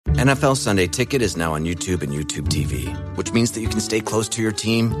NFL Sunday Ticket is now on YouTube and YouTube TV, which means that you can stay close to your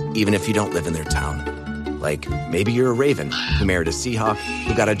team even if you don't live in their town. Like, maybe you're a Raven who married a Seahawk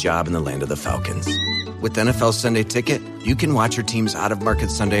who got a job in the land of the Falcons. With NFL Sunday Ticket, you can watch your team's out-of-market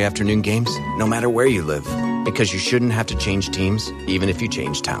Sunday afternoon games no matter where you live, because you shouldn't have to change teams even if you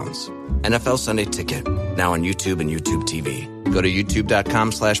change towns. NFL Sunday Ticket, now on YouTube and YouTube TV. Go to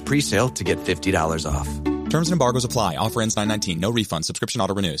youtube.com/presale to get $50 off. Terms and embargoes apply. Offer ends 9/19. No refund. Subscription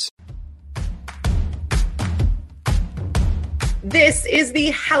auto renews. This is the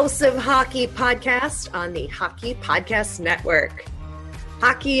House of Hockey podcast on the Hockey Podcast Network.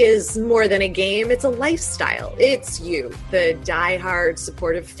 Hockey is more than a game. It's a lifestyle. It's you, the diehard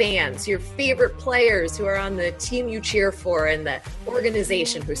supportive fans, your favorite players who are on the team you cheer for, and the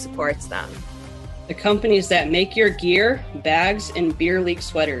organization who supports them. The companies that make your gear, bags, and beer league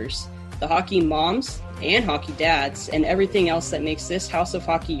sweaters. The hockey moms and hockey dads, and everything else that makes this House of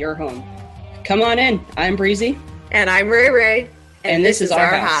Hockey your home. Come on in. I'm Breezy. And I'm Ray Ray. And this is our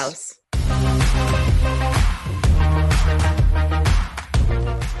house.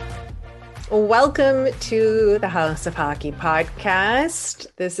 Welcome to the House of Hockey podcast.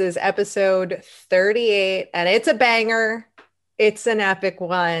 This is episode 38, and it's a banger. It's an epic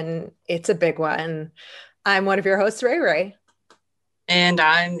one. It's a big one. I'm one of your hosts, Ray Ray. And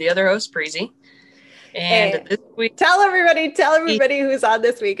I'm the other host, Breezy. And this week, tell everybody who's on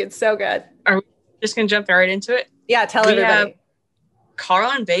this week. It's so good. Are we just going to jump right into it? Yeah, tell everybody.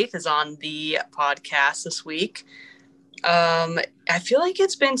 Carrlyn Bathe is on the podcast this week. I feel like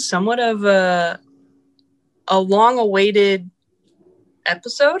it's been somewhat of a long-awaited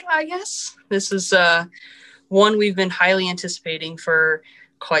episode, I guess. This is one we've been highly anticipating for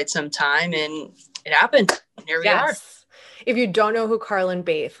quite some time, and it happened. Here we are. If you don't know who Carrlyn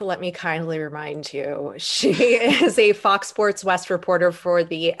Bathe, let me kindly remind you. She is a Fox Sports West reporter for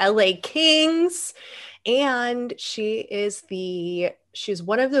the LA Kings, and she's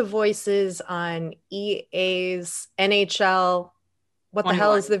one of the voices on EA's NHL. What 21. The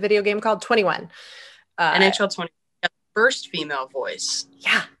hell is the video game called? 21. NHL 20. First female voice.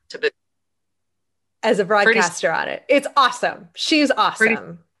 Yeah. As a broadcaster on it. It's awesome. She's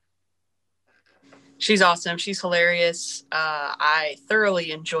awesome. She's awesome. She's hilarious. I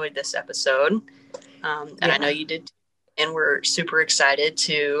thoroughly enjoyed this episode. And I know you did. And we're super excited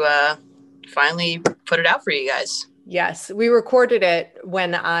to finally put it out for you guys. Yes, we recorded it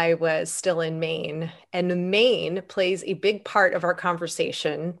when I was still in Maine, and Maine plays a big part of our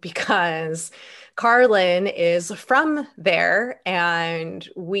conversation because Carrlyn is from there, and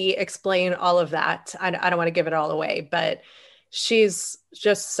we explain all of that. I don't want to give it all away, but she's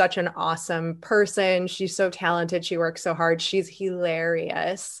just such an awesome person. She's so talented. She works so hard. She's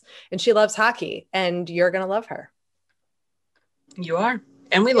hilarious, and she loves hockey, and you're going to love her. You are,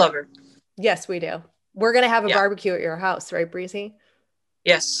 and we love her. Yes, we do. We're going to have a barbecue at your house, right, Breezy?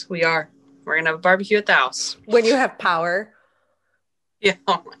 Yes, we are. We're going to have a barbecue at the house. When you have power. Yeah.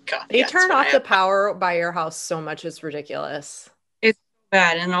 Oh, my God. They turn off the power by your house so much. It's ridiculous. It's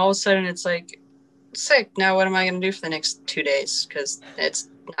bad. And all of a sudden, it's like, sick. Now what am I going to do for the next 2 days? Because it's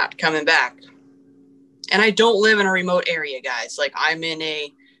not coming back. And I don't live in a remote area, guys. Like, I'm in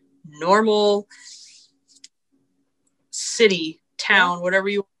a normal city, town, whatever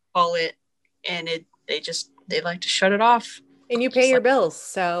you call it. And they like to shut it off. And you pay your bills,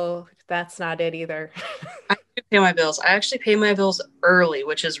 so that's not it either. I do pay my bills. I actually pay my bills early,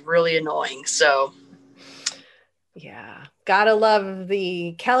 which is really annoying. So, yeah, gotta love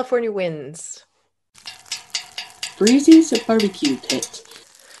the California winds. Breezy's barbecue pit.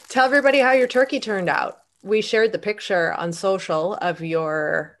 Tell everybody how your turkey turned out. We shared the picture on social of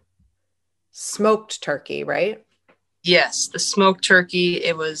your smoked turkey, right? Yes, the smoked turkey.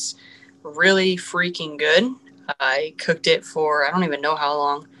 It was really freaking good. I cooked it for, I don't even know how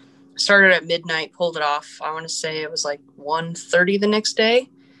long. Started at midnight, pulled it off. I want to say it was like 1:30 the next day.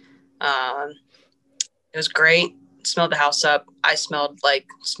 It was great. Smelled the house up. I smelled like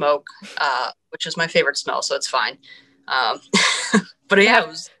smoke, which is my favorite smell, so it's fine. But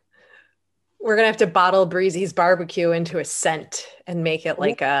yeah, we're going to have to bottle Breezy's barbecue into a scent and make it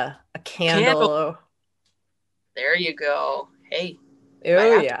like a candle. There you go. Hey.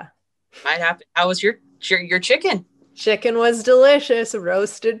 Oh, yeah. Might happen. How was your chicken? Chicken was delicious,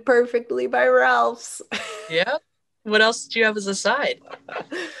 roasted perfectly by Ralph's. Yeah. What else did you have as a side?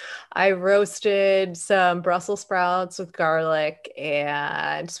 I roasted some Brussels sprouts with garlic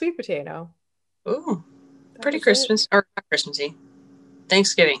and sweet potato. Ooh, pretty Christmas or not Christmassy.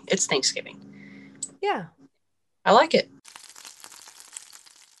 Thanksgiving. It's Thanksgiving. Yeah. I like it.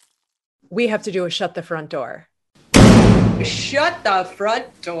 We have to do a shut the front door. Shut the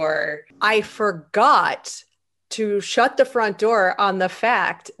front door. I forgot to shut the front door on the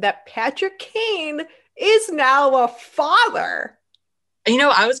fact that Patrick Kane is now a father. You know,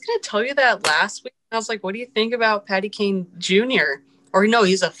 I was going to tell you that last week. I was like, what do you think about Patty Kane Jr.? Or no,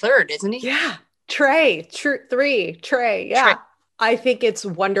 he's a third, isn't he? Yeah. Trey. Yeah. Trey. I think it's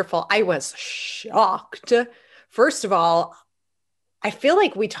wonderful. I was shocked. First of all, I feel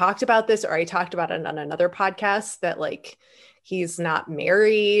like we talked about this, or I talked about it on another podcast, that like he's not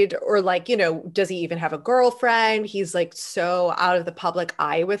married, or like, you know, does he even have a girlfriend? He's like so out of the public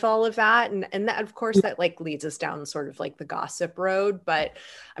eye with all of that. And that, of course, that like leads us down sort of like the gossip road. But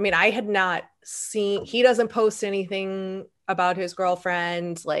I mean, I had not seen, he doesn't post anything about his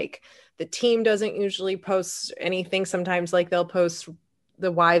girlfriend. Like the team doesn't usually post anything. Sometimes like they'll post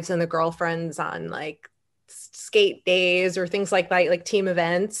the wives and the girlfriends on like skate days or things like that, like team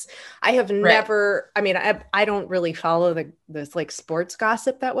events. I have never, I mean, I don't really follow this like sports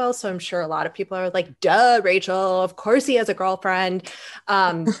gossip that well. So I'm sure a lot of people are like, duh, Rachel, of course he has a girlfriend.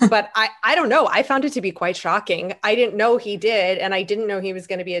 But I don't know. I found it to be quite shocking. I didn't know he did. And I didn't know he was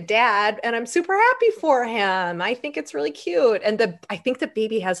going to be a dad. And I'm super happy for him. I think it's really cute. And I think the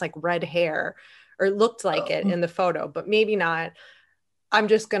baby has like red hair, or looked like it in the photo, but maybe not. I'm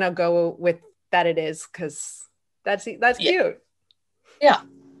just going to go with that it is, because that's cute. Yeah.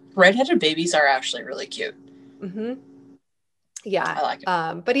 Redheaded babies are actually really cute. Mm-hmm. Yeah. I like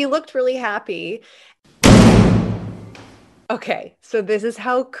it. But he looked really happy. Okay. So this is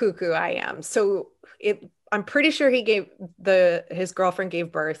how cuckoo I am. So I'm pretty sure his girlfriend gave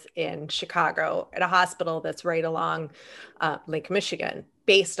birth in Chicago at a hospital that's right along Lake Michigan,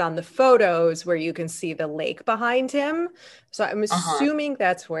 based on the photos where you can see the lake behind him. So I'm assuming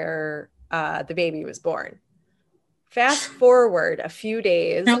that's where the baby was born. Fast forward a few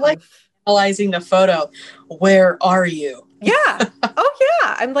days. You're like analyzing the photo. Where are you? Yeah. Oh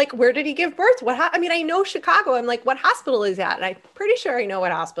yeah. I'm like, where did he give birth? I mean, I know Chicago. I'm like, what hospital is that? And I'm pretty sure I know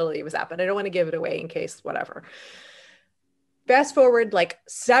what hospital he was at, but I don't want to give it away in case whatever. Fast forward like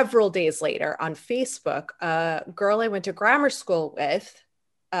several days later on Facebook, a girl I went to grammar school with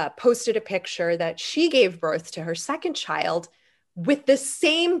posted a picture that she gave birth to her second child with the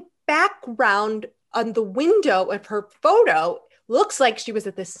same background on the window of her photo. Looks like she was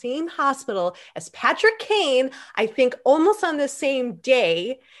at the same hospital as Patrick Kane, I think almost on the same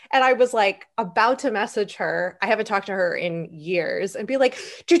day. And I was like about to message her. I haven't talked to her in years, and be like,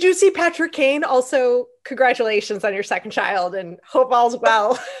 did you see Patrick Kane? Also, congratulations on your second child and hope all's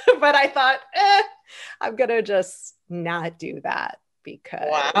well. But I thought, I'm going to just not do that, because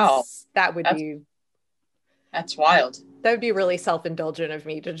that's wild. That would be really self-indulgent of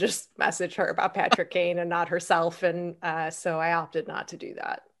me to just message her about Patrick Kane and not herself. And so I opted not to do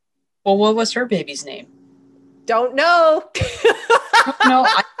that. Well, what was her baby's name? Don't know. No,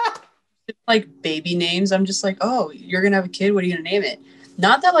 like baby names. I'm just like, oh, you're going to have a kid. What are you going to name it?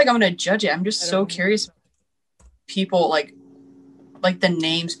 Not that like I'm going to judge it. I'm just so curious. People like the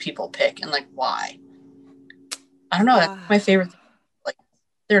names people pick and like why. I don't know. That's my favorite thing. Like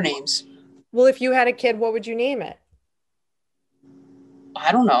their names. Well, if you had a kid, what would you name it?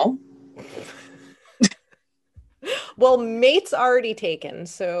 I don't know. Well, Mate's already taken,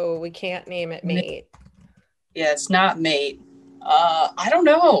 so we can't name it Mate. Yeah, it's not Mate. I don't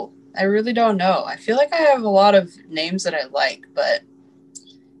know. I really don't know. I feel like I have a lot of names that I like, but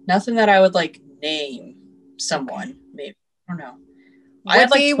nothing that I would like name someone. Maybe. I don't know. What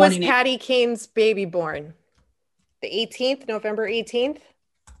day was Patty Kane's baby born? The 18th, November 18th?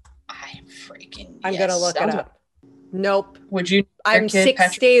 I'm going to look it up. Nope. Would you? I'm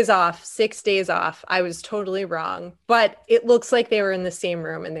 6 days off. 6 days off. I was totally wrong. But it looks like they were in the same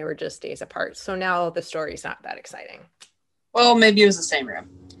room and they were just days apart. So now the story's not that exciting. Well, maybe it was the same room.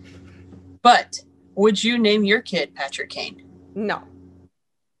 But would you name your kid Patrick Kane? No.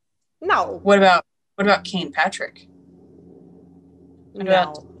 No. What about Kane Patrick? What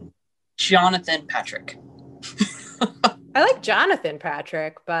about Jonathan Patrick? I like Jonathan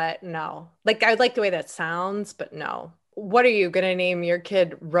Patrick, but no. Like, I like the way that sounds, but no. What are you going to name your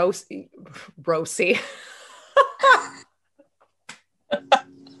kid? Rosie?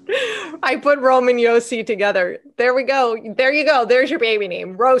 I put Rome and Yossi together. There we go. There you go. There's your baby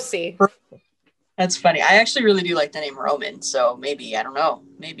name, Rosie. That's funny. I actually really do like the name Roman. So maybe, I don't know.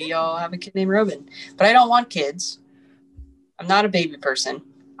 Maybe I'll have a kid named Roman. But I don't want kids. I'm not a baby person.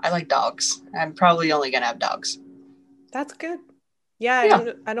 I like dogs. I'm probably only going to have dogs. That's good.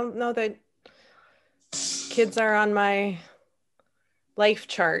 Yeah. I don't know that kids are on my life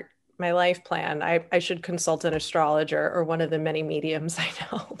chart, my life plan. I should consult an astrologer or one of the many mediums I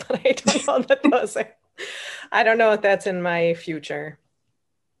know, but I don't know that those are. I don't know if that's in my future.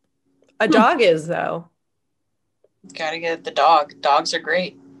 A dog is, though. Gotta get the dog. Dogs are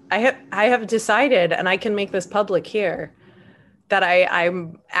great. I have decided, and I can make this public here, that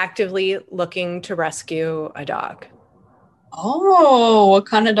I'm actively looking to rescue a dog. Oh, what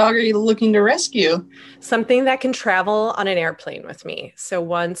kind of dog are you looking to rescue? Something that can travel on an airplane with me. So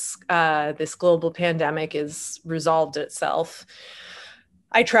once this global pandemic is resolved itself,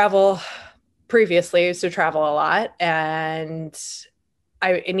 I previously used to travel a lot, and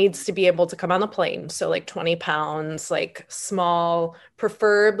it needs to be able to come on the plane. So like 20 pounds, like small,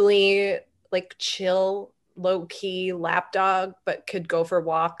 preferably like chill, low key lap dog, but could go for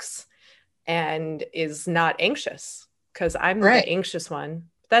walks and is not anxious, because I'm the anxious one.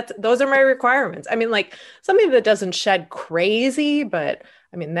 Those are my requirements. I mean, like something that doesn't shed crazy, but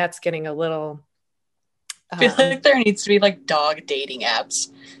I mean, that's getting a little. I feel like there needs to be like dog dating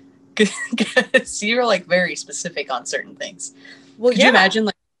apps, because you're like very specific on certain things. Well, Could you imagine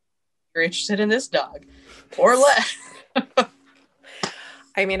like you're interested in this dog or less?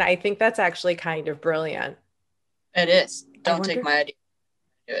 I mean, I think that's actually kind of brilliant. It is. Don't take my idea.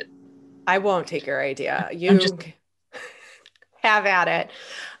 Do it. I won't take your idea. You just have at it.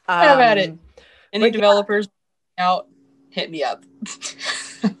 Have at it. Any developers out, hit me up.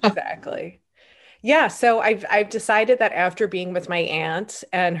 Exactly. Yeah. So I've decided that after being with my aunt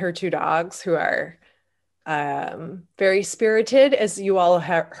and her two dogs, who are very spirited, as you all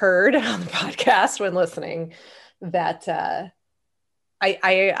have heard on the podcast when listening, that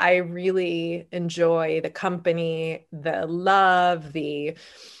I really enjoy the company, the love, the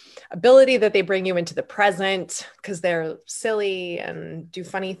ability that they bring you into the present, because they're silly and do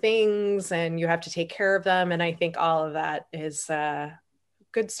funny things and you have to take care of them. And I think all of that is a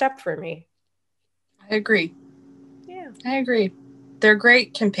good step for me. I agree. Yeah, I agree. They're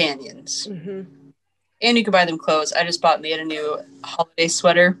great companions. Mm-hmm. And you can buy them clothes. I just bought Mate a new holiday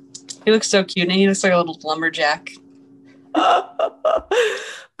sweater. He looks so cute, and he looks like a little lumberjack.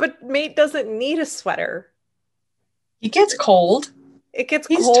 But Mate doesn't need a sweater. He gets cold. It gets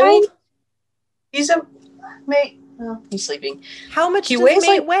He's cold. Tiny. He's a Mate. Well, he's sleeping. How much does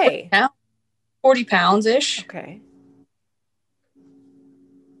Mate weigh? 40 pounds ish. Okay.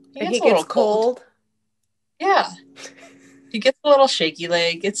 He gets cold. Yeah. He gets a little shaky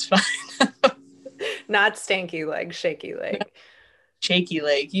leg. It's fine. Not stanky leg, shaky leg. Shaky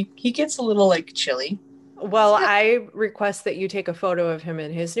leg. He gets a little like chilly. Well, yeah. I request that you take a photo of him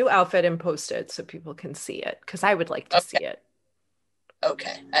in his new outfit and post it so people can see it, because I would like to see it.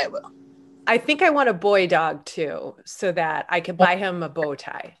 Okay, I will. I think I want a boy dog too, so that I could buy him a bow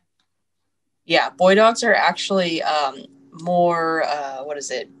tie. Yeah, boy dogs are actually more, what is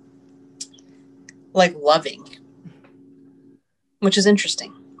it? Like loving, which is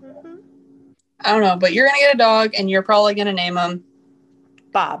interesting. Mm-hmm. I don't know, but you're going to get a dog and you're probably going to name him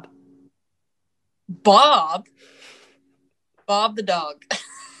Bob. Bob the dog.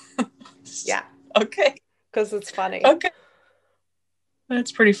 Yeah. Okay. Because it's funny. Okay.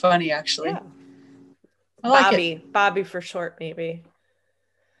 That's pretty funny, actually. Yeah. Bobby for short, maybe.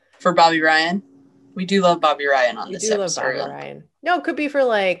 For Bobby Ryan. We do love Bobby Ryan on this episode. Love Bobby Ryan. No, it could be for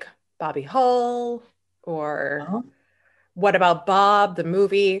like Bobby Hull, or What About Bob, the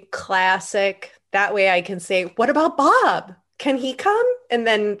movie, classic. That way I can say, what about Bob? Can he come? And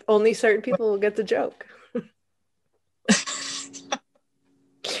then only certain people will get the joke.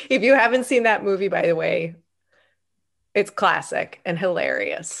 If you haven't seen that movie, by the way, it's classic and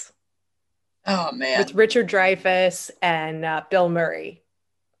hilarious. Oh, man. With Richard Dreyfuss and Bill Murray.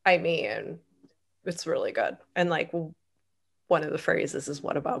 I mean, it's really good. And like one of the phrases is,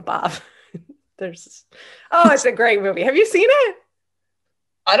 what about Bob? It's a great movie. Have you seen it?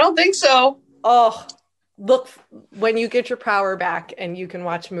 I don't think so. Oh, look, when you get your power back and you can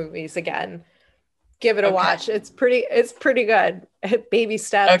watch movies again, give it a watch. It's pretty good. Baby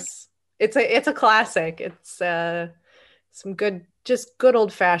steps. Okay. It's a classic. It's some good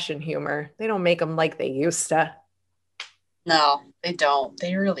old fashioned humor. They don't make them like they used to. No, they don't.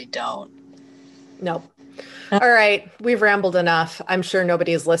 They really don't. Nope. All right, we've rambled enough. I'm sure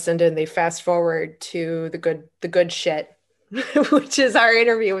nobody has listened and they fast forward to the good shit, which is our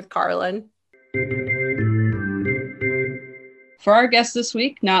interview with Carrlyn. For our guest this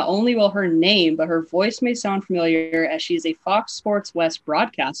week, not only will her name, but her voice may sound familiar, as she is a Fox Sports West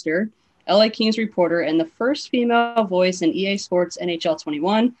broadcaster, LA Kings reporter, and the first female voice in EA Sports NHL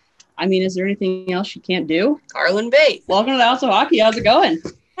 21. I mean, is there anything else she can't do? Carrlyn Bathe. Welcome to the House of Hockey. How's it going?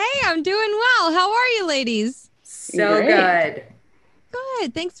 Hey, I'm doing well. How are you, ladies? So good.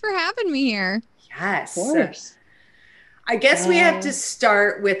 Good. Thanks for having me here. Yes. Of course. I guess we have to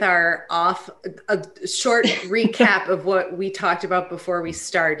start with a short recap of what we talked about before we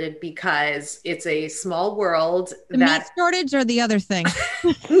started, because it's a small world. The meat shortage or the other thing?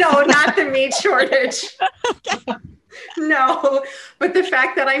 No, not the meat shortage. No, but the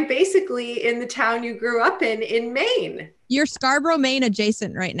fact that I'm basically in the town you grew up in Maine. You're Scarborough, Maine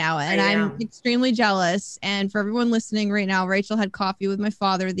adjacent right now, and I'm extremely jealous. And for everyone listening right now, Rachel had coffee with my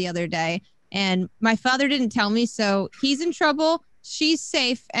father the other day, and my father didn't tell me, so he's in trouble. She's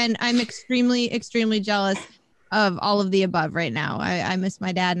safe, and I'm extremely, extremely jealous of all of the above right now. I miss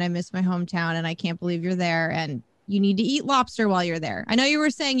my dad, and I miss my hometown, and I can't believe you're there, and you need to eat lobster while you're there. I know you were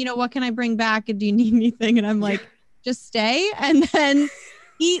saying, what can I bring back, and do you need anything? And I'm like, just stay and then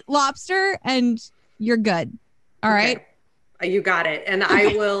eat lobster, and you're good. All right. You got it. And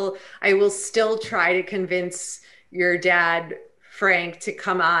I will still try to convince your dad, Frank, to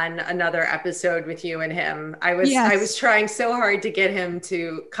come on another episode with you and him. I was trying so hard to get him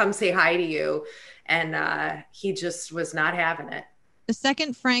to come say hi to you, and he just was not having it. The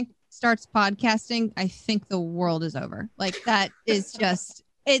second Frank starts podcasting, I think the world is over. Like, that is just,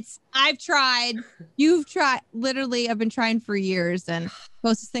 I've tried, you've tried, literally I've been trying for years, and the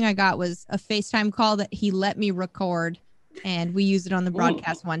closest thing I got was a FaceTime call that he let me record. And we used it on the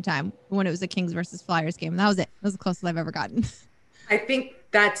broadcast one time when it was a Kings versus Flyers game. That was it. That was the closest I've ever gotten. I think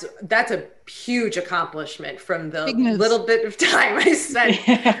that's a huge accomplishment from the little bit of time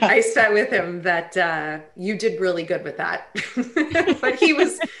I spent with him, that you did really good with that. But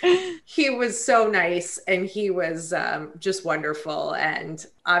he was so nice, and he was just wonderful, and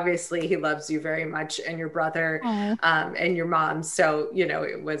obviously he loves you very much, and your brother and your mom. So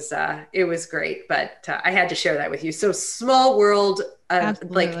it was great, but I had to share that with you. So small world.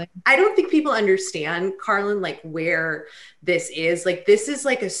 Like, I don't think people understand, Carrlyn, like where this is. Like, this is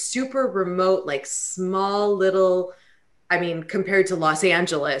like a super remote, like small little, compared to Los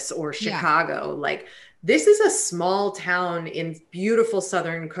Angeles or Chicago, like this is a small town in beautiful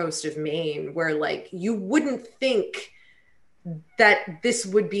southern coast of Maine, where like you wouldn't think that this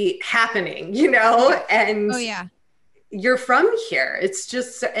would be happening, and you're from here. It's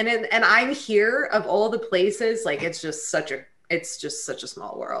just, and I'm here, of all the places, like it's just such a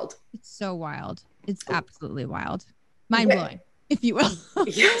small world. It's so wild. It's absolutely wild. Mind blowing, if you will.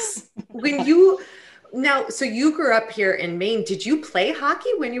 Yes. So you grew up here in Maine. Did you play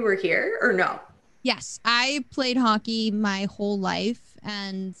hockey when you were here, or no? Yes, I played hockey my whole life,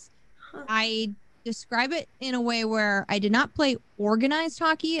 and I describe it in a way where I did not play organized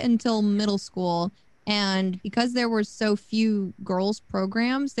hockey until middle school. And because there were so few girls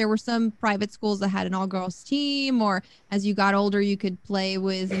programs, there were some private schools that had an all-girls team, or as you got older, you could play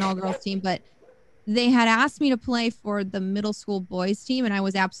with an all-girls team. But they had asked me to play for the middle school boys team, and I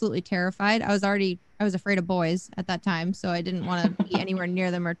was absolutely terrified. I was afraid of boys at that time, so I didn't want to be anywhere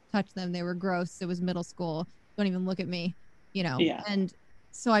near them or touch them. They were gross. It was middle school. Don't even look at me, Yeah. And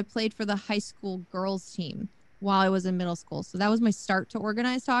so I played for the high school girls team while I was in middle school. So that was my start to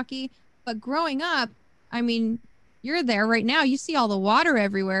organized hockey. But growing up, you're there right now. You see all the water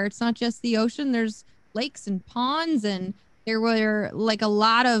everywhere. It's not just the ocean. There's lakes and ponds, and there were like a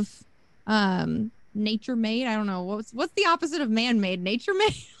lot of nature made. I don't know what's the opposite of man made. Nature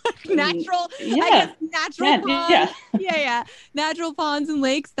made, natural. Yeah. I guess natural ponds. Yeah. Natural ponds and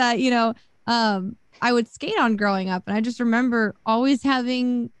lakes that I would skate on growing up, and I just remember always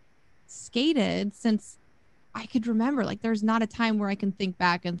having skated since I could remember. Like, there's not a time where I can think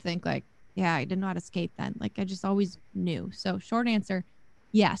back and think like, yeah, I didn't know how to skate then. Like, I just always knew. So short answer,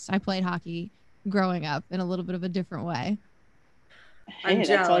 yes, I played hockey growing up in a little bit of a different way. Hey,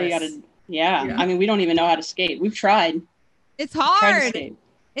 that's all you got to. Yeah. We don't even know how to skate. We've tried. It's hard.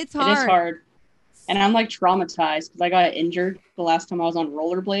 It's hard. It is hard. And I'm like traumatized because I got injured the last time I was on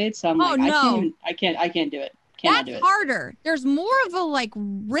rollerblades. So I'm I can't do it. That's harder. There's more of a like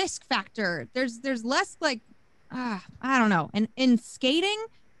risk factor. There's less like, I don't know. And in skating,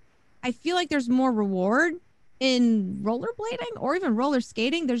 I feel like there's more reward. In rollerblading or even roller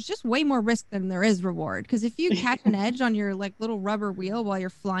skating, there's just way more risk than there is reward. Because if you catch an edge on your like little rubber wheel while you're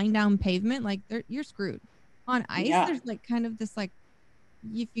flying down pavement, like you're screwed. On ice, there's like kind of this like,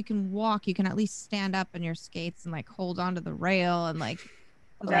 if you can walk, you can at least stand up on your skates and like hold onto the rail, and like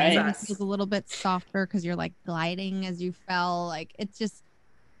it feels a little bit softer because you're like gliding as you fell. Like, it's just,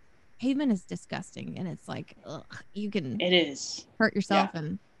 pavement is disgusting, and it's like, you can hurt yourself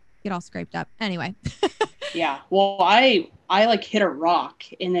and get all scraped up. Anyway. Yeah. Well, I like hit a rock,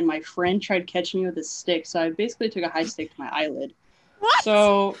 and then my friend tried catching me with a stick. So I basically took a high stick to my eyelid. What?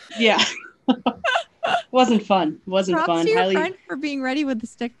 So yeah. Wasn't fun. Wasn't Props fun. to your Highly. friend for being ready with the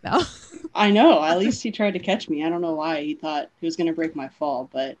stick, though. I know. At least he tried to catch me. I don't know why he thought he was going to break my fall,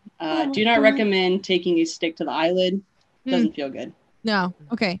 but Oh, do not God. recommend taking a stick to the eyelid. Doesn't feel good. No.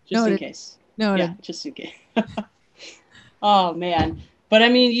 Okay. Just in Noted. case. Noted. Yeah, just in case. Oh, man. But I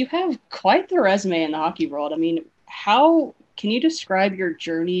mean, you have quite the resume in the hockey world. I mean, how can you describe your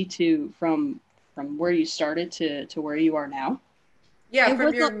journey to from where you started to where you are now? Yeah, It from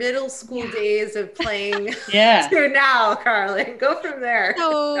was your a- middle school days of playing Yeah. to now, Carrlyn. Go from there.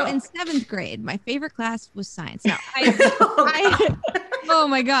 So No. in 7th grade, my favorite class was science. No, Oh, I oh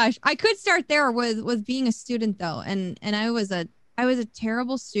my gosh, I could start there with being a student though, and I was a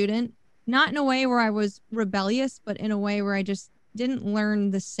terrible student, not in a way where I was rebellious, but in a way where I just didn't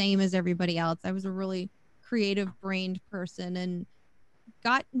learn the same as everybody else. I was a really creative brained person and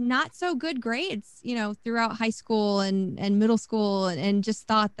got not so good grades, throughout high school and middle school, and just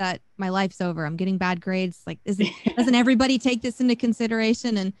thought that my life's over. I'm getting bad grades. Like, doesn't everybody take this into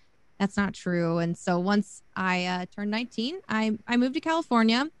consideration? And that's not true. And so once I turned 19, I moved to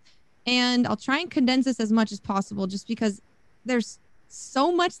California, and I'll try and condense this as much as possible just because there's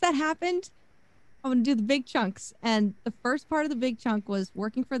so much that happened. I'm going to do the big chunks. And the first part of the big chunk was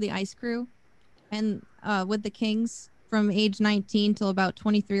working for the ice crew and with the Kings from age 19 till about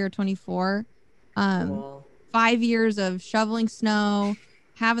 23 or 24. cool. 5 years of shoveling snow,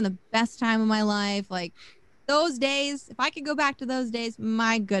 having the best time of my life. Like those days, if I could go back to those days,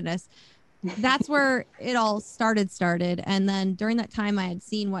 my goodness, that's where it all started. And then during that time, I had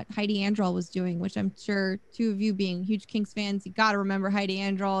seen what Heidi Androl was doing, which I'm sure two of you being huge Kings fans, you got to remember Heidi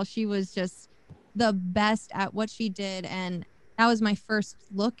Androl. She was just the best at what she did. And that was my first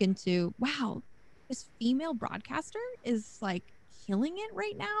look into, wow, this female broadcaster is like killing it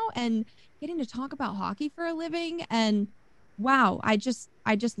right now and getting to talk about hockey for a living. And wow, I just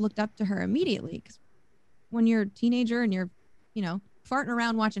looked up to her immediately, because when you're a teenager and you're, farting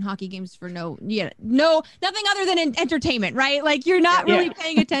around watching hockey games for nothing other than entertainment, right? Like you're not really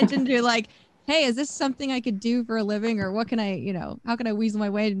paying attention to like, hey, is this something I could do for a living, or what can I, how can I weasel my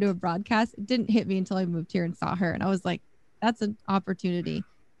way into a broadcast? It didn't hit me until I moved here and saw her. And I was like, that's an opportunity,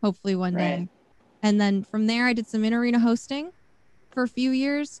 hopefully one day. And then from there, I did some in-arena hosting for a few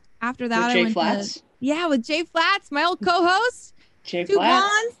years. After that, With I Jay went Flats? with Jay Flats, my old co-host. Jay Two Flats?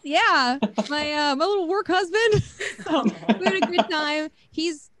 blondes, yeah. My little work husband. So we had a good time.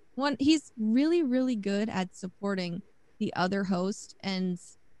 He's really, really good at supporting the other host, and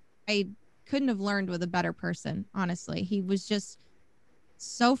I couldn't have learned with a better person, honestly. He was just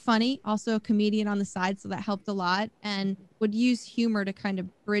so funny, also a comedian on the side, so that helped a lot, and would use humor to kind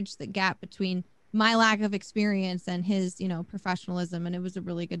of bridge the gap between my lack of experience and his, professionalism. And it was a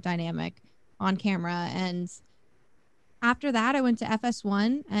really good dynamic on camera. And after that, I went to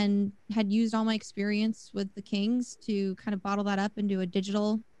FS1 and had used all my experience with the Kings to kind of bottle that up into a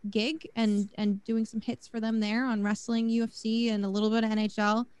digital gig and doing some hits for them there on wrestling, UFC, and a little bit of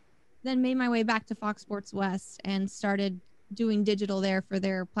NHL. Then made my way back to Fox Sports West and started doing digital there for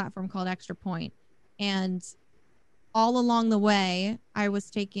their platform called Extra Point. And all along the way, I was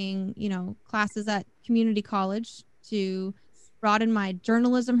taking, classes at community college to broaden my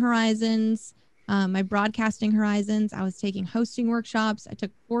journalism horizons, my broadcasting horizons. I was taking hosting workshops. I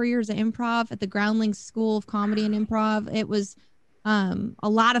took 4 years of improv at the Groundlings School of Comedy and Improv. It was a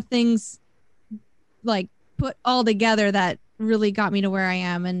lot of things like put all together that really got me to where I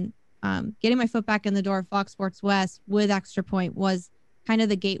am. And getting my foot back in the door of Fox Sports West with Extra Point was kind of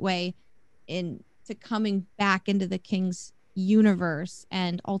the gateway into coming back into the Kings universe,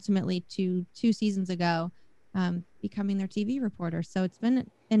 and ultimately to 2 seasons ago, becoming their TV reporter. So it's been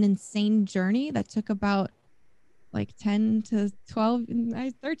an insane journey that took about like 10 to 12,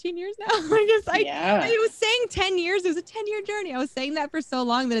 13 years now. I was saying 10 years. It was a 10-year journey. I was saying that for so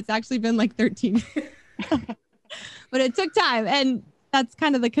long that it's actually been like 13. But it took time, and that's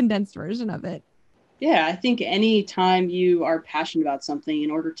kind of the condensed version of it. Yeah, I think any time you are passionate about something,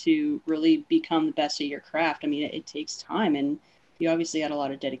 in order to really become the best at your craft, I mean, it takes time, and you obviously had a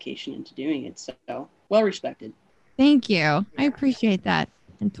lot of dedication into doing it. So well respected. Thank you. I appreciate that.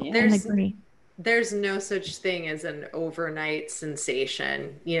 And I agree. There's no such thing as an overnight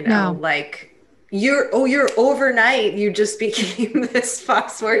sensation, No. like you're overnight, you just became this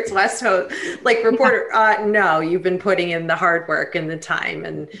Fox Sports West host, like reporter. No, you've been putting in the hard work and the time,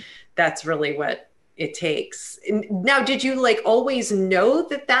 and that's really what it takes. Now, did you like always know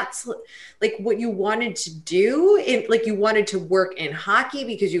that that's like what you wanted to do? Like you wanted to work in hockey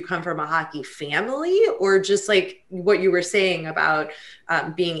because you come from a hockey family, or just like what you were saying about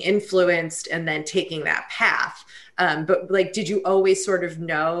being influenced and then taking that path? But like, did you always sort of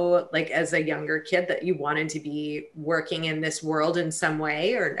know, like as a younger kid, that you wanted to be working in this world in some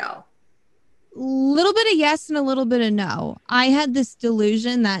way, or no? Little bit of yes and a little bit of no. I had this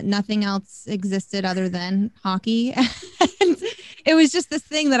delusion that nothing else existed other than hockey. And it was just this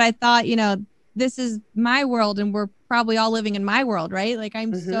thing that I thought, this is my world and we're probably all living in my world, right? Like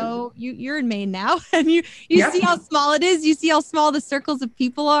you're in Maine now and you see how small it is. You see how small the circles of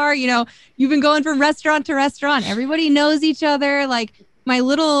people are. You've been going from restaurant to restaurant. Everybody knows each other. Like my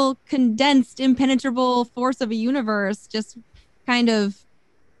little condensed impenetrable force of a universe just kind of,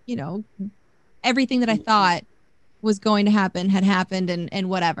 everything that I thought was going to happen had happened and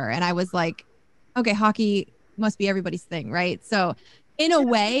whatever. And I was like, okay, hockey must be everybody's thing, right? So in a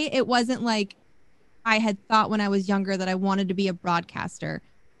way, it wasn't like I had thought when I was younger that I wanted to be a broadcaster.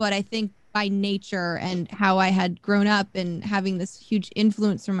 But I think by nature and how I had grown up and having this huge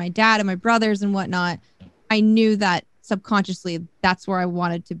influence from my dad and my brothers and whatnot, I knew that subconsciously that's where I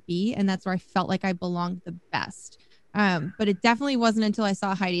wanted to be. And that's where I felt like I belonged the best. But it definitely wasn't until I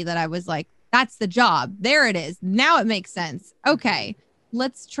saw Heidi that I was like, that's the job. There it is. Now it makes sense. Okay,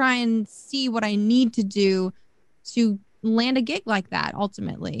 let's try and see what I need to do to land a gig like that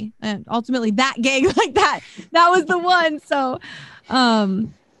ultimately. And ultimately that gig like that was the one. So,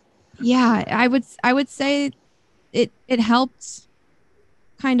 yeah, I would say it helped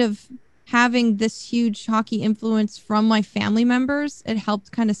kind of having this huge hockey influence from my family members. It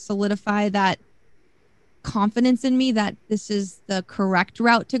helped kind of solidify that confidence in me that this is the correct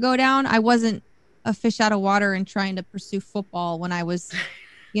route to go down. I wasn't a fish out of water and trying to pursue football when I was,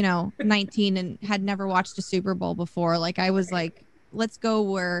 19 and had never watched a Super Bowl before. Like I was like, let's go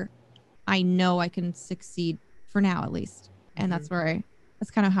where I know I can succeed for now, at least. And that's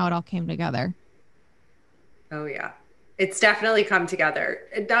kind of how it all came together. Oh yeah. It's definitely come together.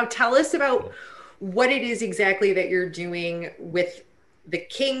 Now tell us about what it is exactly that you're doing with the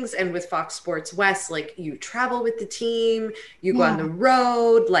Kings and with Fox Sports West. Like you travel with the team, you go on the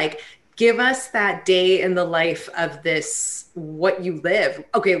road, like give us that day in the life of this, what you live.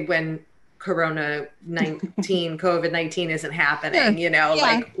 Okay. When COVID-19 isn't happening,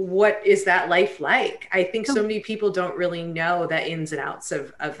 like what is that life like? I think so many people don't really know the ins and outs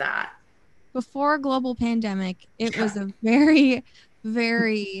of that. Before global pandemic, it was a very,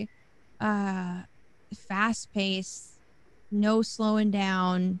 very fast paced, no slowing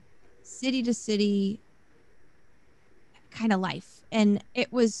down, city to city kind of life. And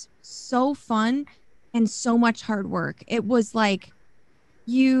it was so fun and so much hard work. It was like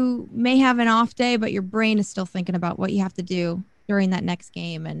you may have an off day, but your brain is still thinking about what you have to do during that next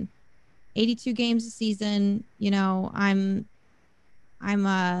game. And 82 games a season, I'm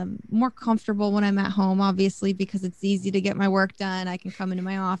more comfortable when I'm at home, obviously, because it's easy to get my work done. I can come into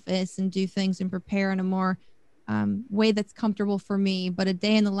my office and do things and prepare in a more way that's comfortable for me. But a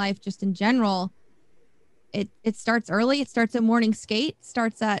day in the life, just in general, it starts early. It starts at morning skate,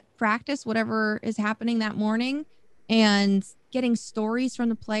 starts at practice, whatever is happening that morning, and getting stories from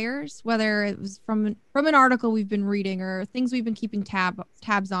the players, whether it was from an article we've been reading or things we've been keeping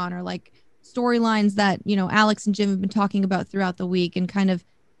tabs on, or like storylines that, Alex and Jim have been talking about throughout the week, and kind of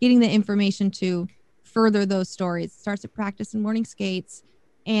getting the information to further those stories. It starts at practice and morning skates,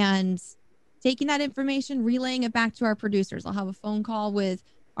 and taking that information, relaying it back to our producers. I'll have a phone call with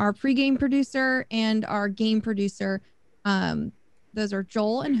our pregame producer and our game producer. Those are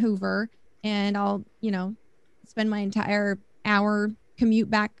Joel and Hoover. And I'll, spend my entire hour commute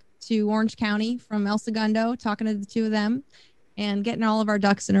back to Orange County from El Segundo, talking to the two of them and getting all of our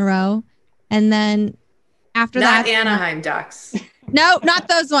ducks in a row. And then after not that, Anaheim Ducks. No, not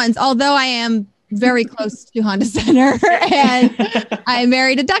those ones. Although I am very close to Honda Center and I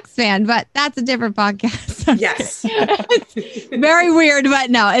married a Ducks fan, but that's a different podcast. Yes. It's very weird, but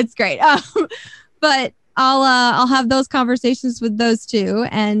no, it's great. But I'll have those conversations with those two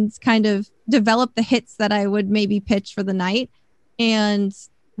and kind of develop the hits that I would maybe pitch for the night and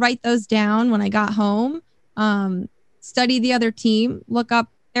write those down when I got home. Study the other team, look up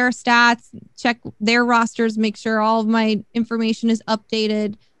their stats, check their rosters, make sure all of my information is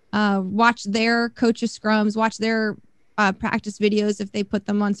updated. Watch their coaches scrums, watch their practice videos if they put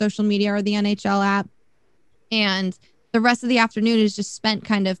them on social media or the NHL app. And the rest of the afternoon is just spent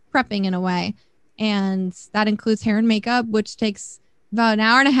kind of prepping in a way. And that includes hair and makeup, which takes about an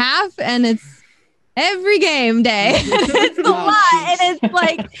hour and a half. And it's every game day. It's a lot. And it's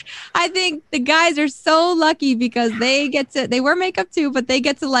like, I think the guys are so lucky because they wear makeup too, but they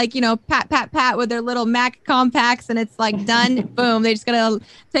get to like, pat with their little MAC compacts and it's like done. Boom. They just got to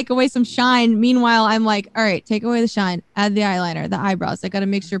take away some shine. Meanwhile, I'm like, all right, take away the shine, add the eyeliner, the eyebrows. I got to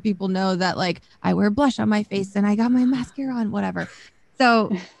make sure people know that like I wear blush on my face and I got my mascara on, whatever.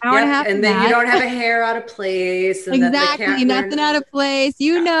 So hour and a half. And then you don't have a hair out of place. And exactly. Nothing out of place,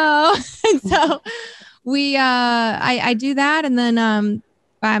 And so I do that. And then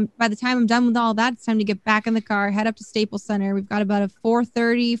by the time I'm done with all that, it's time to get back in the car, head up to Staples Center. We've got about a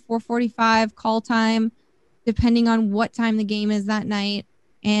 4:30, 4:45 call time, depending on what time the game is that night.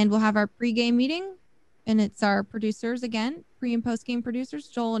 And we'll have our pregame meeting. And it's our producers again, pre and post game producers,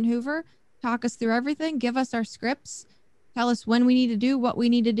 Joel and Hoover, talk us through everything, give us our scripts, tell us when we need to do what we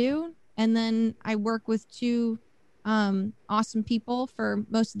need to do. And then I work with two awesome people for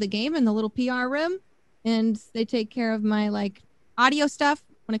most of the game in the little PR room. And they take care of my like audio stuff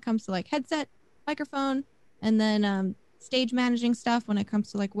when it comes to like headset, microphone, and then stage managing stuff when it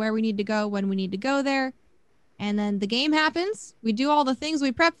comes to like where we need to go, when we need to go there. And then the game happens. We do all the things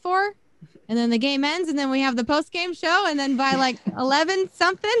we prep for. And then the game ends. And then we have the post-game show. And then by like 11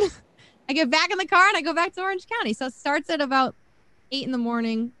 something, I get back in the car and I go back to Orange County. So it starts at about 8 in the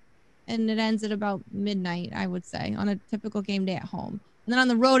morning and it ends at about midnight, I would say, on a typical game day at home. And then on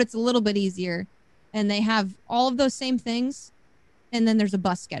the road, it's a little bit easier. And they have all of those same things. And then there's a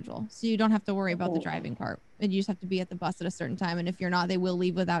bus schedule. So you don't have to worry about the driving part. And you just have to be at the bus at a certain time. And if you're not, they will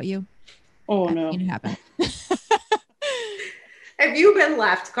leave without you. Oh, no. It happen. Have you been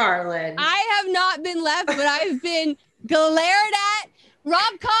left, Carrlyn? I have not been left, but I've been glared at.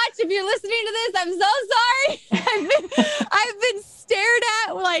 Rob Koch, if you're listening to this, I'm so sorry. I've been stared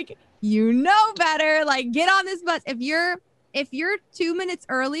at like, you know better. Like, get on this bus. If you're 2 minutes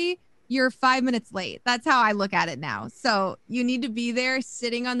early, you're 5 minutes late. That's how I look at it now. So you need to be there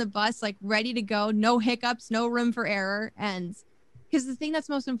sitting on the bus, like ready to go. No hiccups, no room for error. And because the thing that's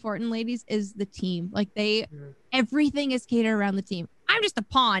most important, ladies, is the team. Like everything is catered around the team. I'm just a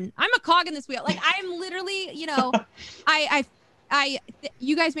pawn. I'm a cog in this wheel. Like I'm literally,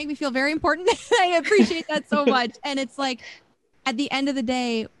 you guys make me feel very important. I appreciate that so much. And it's like, at the end of the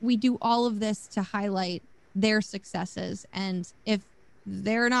day, we do all of this to highlight their successes. And if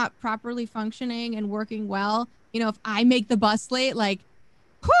they're not properly functioning and working well, if I make the bus late, like,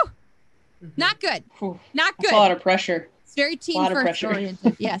 whew, not good. Not good. That's a lot of pressure. It's very team first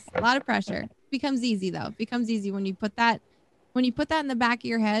oriented. Yes, a lot of pressure. Becomes easy though. Becomes easy when you put that in the back of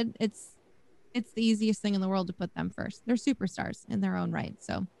your head. It's the easiest thing in the world to put them first. They're superstars in their own right.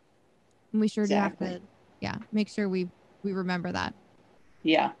 So we sure do have to, make sure we remember that.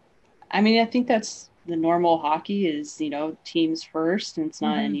 Yeah. I mean, I think that's the normal hockey is, teams first and it's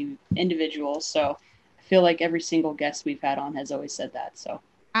not any individual. So I feel like every single guest we've had on has always said that. So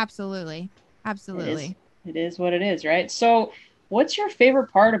absolutely. It is what it is, right? So what's your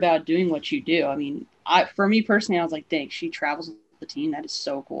favorite part about doing what you do? I mean, for me personally, I was like, dang, she travels with the team. That is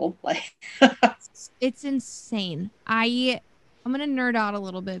so cool. Like, it's insane. I'm going to nerd out a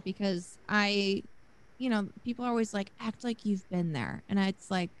little bit because people are always like, act like you've been there. And it's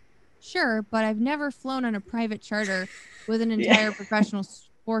like, sure, but I've never flown on a private charter with an entire professional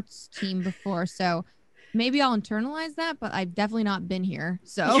sports team before. So maybe I'll internalize that, but I've definitely not been here.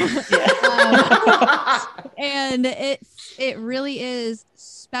 So, and it really is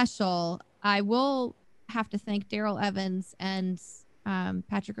special. I will have to thank Daryl Evans and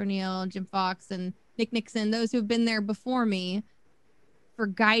Patrick O'Neill and Jim Fox and Nick Nixon, those who've been there before me, for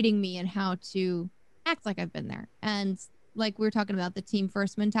guiding me in how to act like I've been there. And like we were talking about the team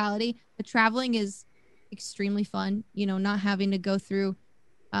first mentality, the traveling is extremely fun, not having to go through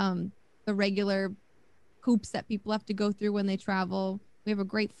the regular hoops that people have to go through when they travel. We have a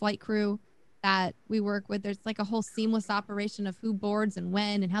great flight crew that we work with. There's like a whole seamless operation of who boards and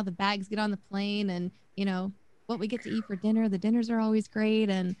when and how the bags get on the plane and, what we get to eat for dinner. The dinners are always great.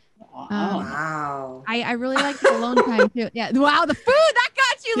 And wow. I really like the alone time too. Yeah. Wow. The food that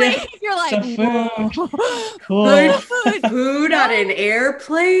got you, ladies. You're like, whoa. Cool. Good food on an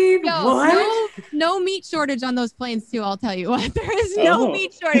airplane. What? No meat shortage on those planes too. I'll tell you what. There is no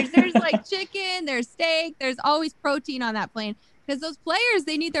meat shortage. There's like chicken. There's steak. There's always protein on that plane because those players,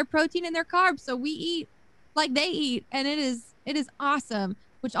 they need their protein and their carbs. So we eat like they eat, and it is awesome.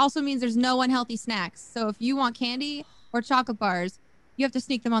 Which also means there's no unhealthy snacks. So if you want candy or chocolate bars, you have to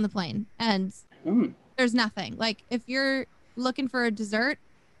sneak them on the plane. And there's nothing. Like if you're looking for a dessert,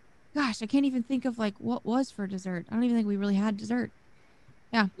 gosh, I can't even think of like what was for dessert. I don't even think we really had dessert.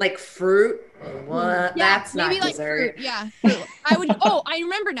 Like fruit? What? Yeah, That's maybe not like dessert. fruit. Yeah, fruit. I would. Oh, I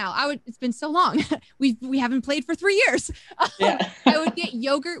remember now. It's been so long. We haven't played for 3 years. Yeah. I would get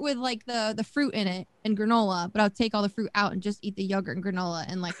yogurt with like the fruit in it and granola, but I would take all the fruit out and just eat the yogurt and granola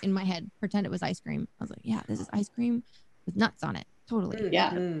and like in my head pretend it was ice cream. I was like, yeah, this is ice cream with nuts on it. Totally.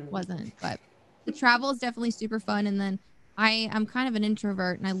 Yeah. It wasn't, but the travel is definitely super fun. And then I'm kind of an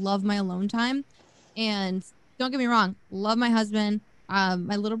introvert and I love my alone time. And don't get me wrong, love my husband.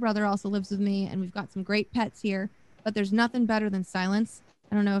 My little brother also lives with me, and we've got some great pets here. But there's nothing better than silence.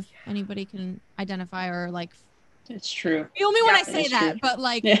 I don't know if anybody can identify or like. It's true. Feel me when I Yeah, say it's that, true. but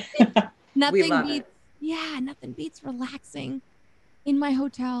like Yeah. We love nothing beats. Yeah, nothing beats relaxing in my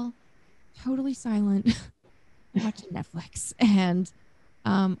hotel, totally silent, watching Netflix, and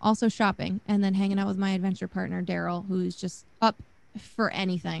also shopping, and then hanging out with my adventure partner Daryl, who's just up for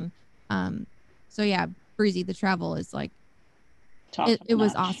anything. So yeah, Breezy, the travel is like. It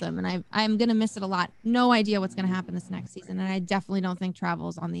was awesome, and I'm gonna miss it a lot. No idea what's gonna happen this next season, and I definitely don't think travel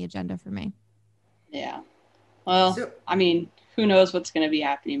is on the agenda for me. Yeah. Well, I mean, who knows what's going to be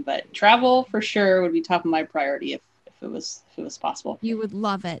happening, but travel for sure would be top of my priority if it was possible. You would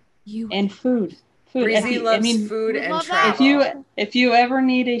love it. And food. Breezy loves food and travel. If you ever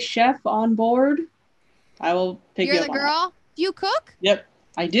need a chef on board, I will pick you up. You're the girl. Do you cook? Yep,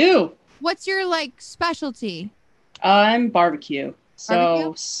 I do. What's your like specialty? I'm barbecue.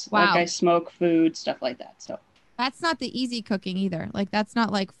 So wow. Like I smoke food, stuff like that. So that's not the easy cooking either. Like that's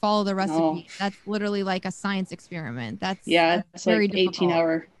not like follow the recipe. No. That's literally like a science experiment. That's it's very like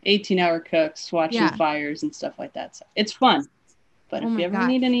 18-hour cooks, watching fires and stuff like that. So it's fun. But if you ever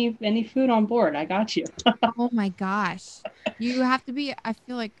need any food on board, I got you. Oh my gosh. You have to be, I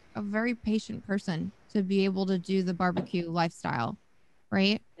feel like, a very patient person to be able to do the barbecue lifestyle,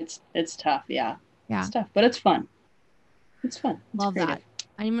 right? It's tough, yeah. Yeah. It's tough, but it's fun. It's fun. Love that.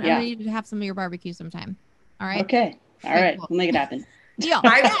 I'm gonna need to have some of your barbecue sometime. All right. Okay. All right. Cool. We'll make it happen. Deal.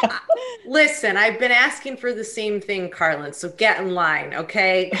 Listen, I've been asking for the same thing, Carrlyn. So get in line,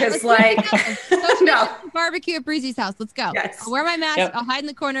 okay? Because no barbecue at Breezy's house. Let's go. Yes. I'll wear my mask. Yep. I'll hide in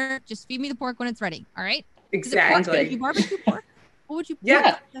the corner. Just feed me the pork when it's ready. All right. Exactly. Would you barbecue pork? What would you?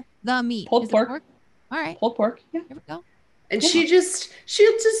 Yeah. The meat. Pulled pork. All right. Pulled pork. Yeah. Here we go. And she'll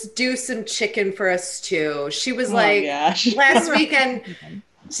just do some chicken for us too. She was last weekend.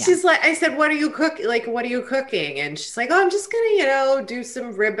 She's like, I said, what are you cooking? Like, what are you cooking? And she's like, oh, I'm just gonna, do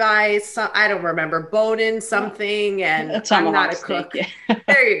some ribeye. I don't remember, bone in something. And I'm not a cook. Steak, yeah.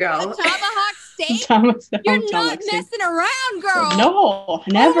 There you go. A tomahawk steak? You're not messing around, girl. No,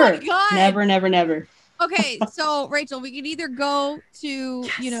 never. Oh my God. Never. Okay, so Rachel, we could either go to,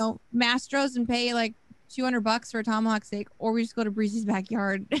 Mastro's and pay like $200 for a tomahawk steak, or we just go to Breezy's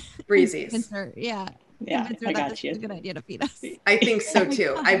backyard. Breezy's. Yeah, I got you. It's a good idea to feed us. I think so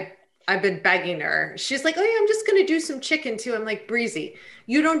too. I've been begging her. She's like, oh yeah, I'm just gonna do some chicken too. I'm like, Breezy,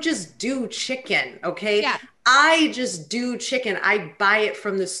 you don't just do chicken, okay? Yeah. I just do chicken. I buy it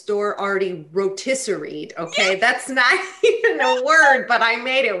from the store already rotisseried, okay? That's not even a word, but I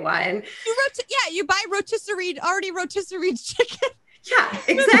made it one. You buy already rotisseried chicken. Yeah,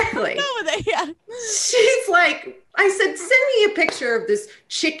 exactly. She's like, I said, send me a picture of this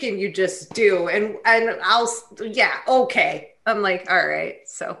chicken you just do, and okay. I'm like, all right.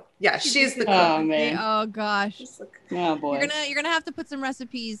 So yeah, she's the cook. Oh man. Oh gosh. Oh boy. You're gonna have to put some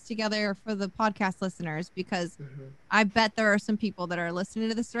recipes together for the podcast listeners, because I bet there are some people that are listening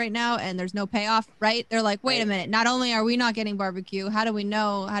to this right now and there's no payoff, right? They're like, wait a minute, not only are we not getting barbecue, how do we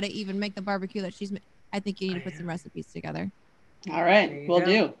know how to even make the barbecue that she's I think you need to put some recipes together. All right, we'll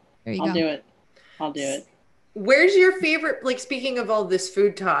do. There you go. I'll do it. Where's your favorite? Like, speaking of all this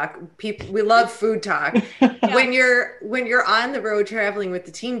food talk, we love food talk. Yeah. When you're on the road traveling with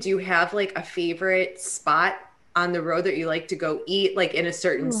the team, do you have like a favorite spot on the road that you like to go eat, like in a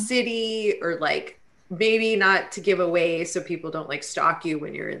certain city, or like maybe not to give away so people don't like stalk you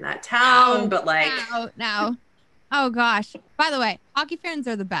when you're in that town, but like no. Oh gosh. By the way, hockey fans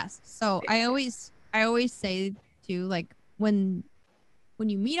are the best. So I always say too, like when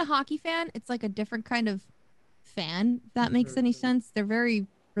you meet a hockey fan, it's like a different kind of fan, if that makes any sense. They're very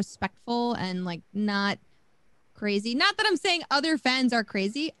respectful and like not crazy. Not that I'm saying other fans are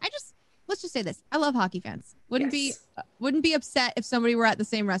crazy. Let's just say this. I love hockey fans. Wouldn't be upset if somebody were at the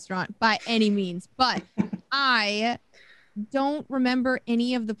same restaurant by any means, but I don't remember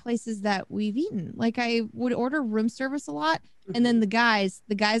any of the places that we've eaten. Like I would order room service a lot, and then the guys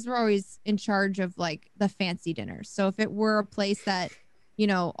were always in charge of like the fancy dinners. So if it were a place that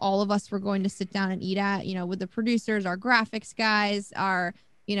all of us were going to sit down and eat at, with the producers, our graphics guys, our,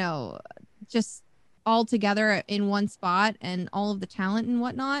 just all together in one spot and all of the talent and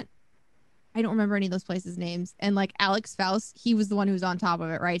whatnot. I don't remember any of those places' names. And like Alex Faust, he was the one who was on top of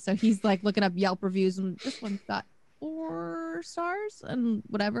it, right? So he's like looking up Yelp reviews and this one's got 4 stars and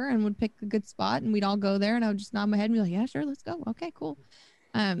whatever, and would pick a good spot and we'd all go there and I would just nod my head and be like, yeah, sure, let's go. Okay, cool.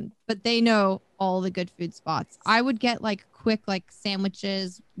 But they know all the good food spots. I would get like quick like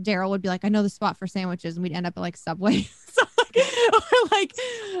sandwiches. Daryl would be like, I know the spot for sandwiches, and we'd end up at like Subway. So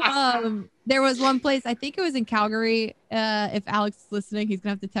there was one place, I think it was in Calgary. If Alex is listening, he's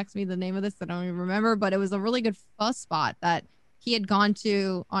gonna have to text me the name of this. I don't even remember, but it was a really good pho spot that he had gone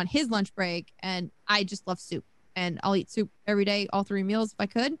to on his lunch break, and I just love soup, and I'll eat soup every day, all 3 meals if I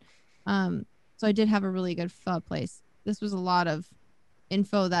could. So I did have a really good pho place. This was a lot of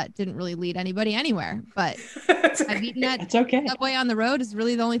info that didn't really lead anybody anywhere, but I've eaten at Subway on the road is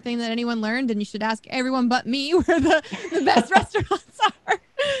really the only thing that anyone learned, and you should ask everyone but me where the best restaurants are.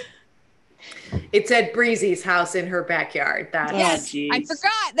 It's at Breezy's house in her backyard. Yes, I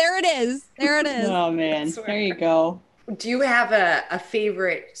forgot. There it is. Oh man, there you go. Do you have a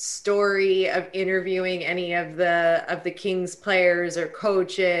favorite story of interviewing any of the Kings players or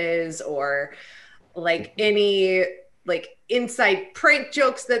coaches, or like any like inside prank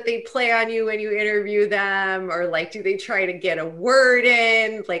jokes that they play on you when you interview them, or like do they try to get a word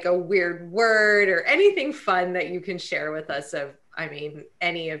in, like a weird word, or anything fun that you can share with us of, I mean,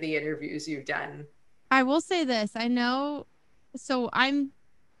 any of the interviews you've done? I will say this. I know, so I'm,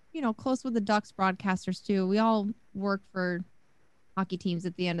 close with the Ducks broadcasters too. We all work for hockey teams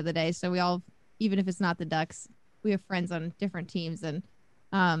at the end of the day. So we all, even if it's not the Ducks, we have friends on different teams, and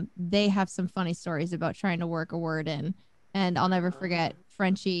they have some funny stories about trying to work a word in. And I'll never forget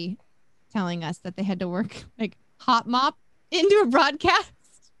Frenchie telling us that they had to work like hot mop into a broadcast.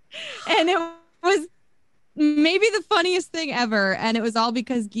 And it was maybe the funniest thing ever. And it was all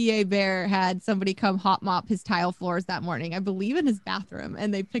because Guy Bear had somebody come hot mop his tile floors that morning, I believe in his bathroom.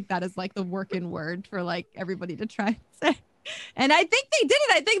 And they picked that as like the working word for like everybody to try and say. And I think they did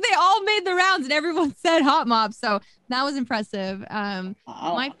it. I think they all made the rounds and everyone said hot mop. So that was impressive.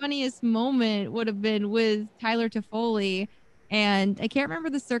 My funniest moment would have been with Tyler Toffoli. And I can't remember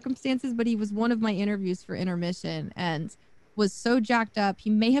the circumstances, but he was one of my interviews for intermission and was so jacked up.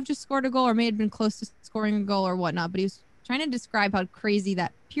 He may have just scored a goal or may have been close to scoring a goal or whatnot, but he was trying to describe how crazy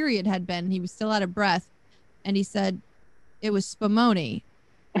that period had been. He was still out of breath. And he said it was Spumoni.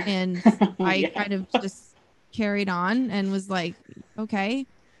 And I kind of just carried on and was like, okay.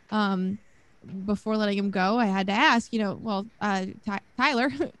 Before letting him go, I had to ask, Tyler,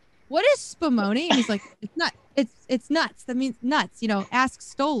 what is Spumoni? And he's like, it's nuts. That means nuts, ask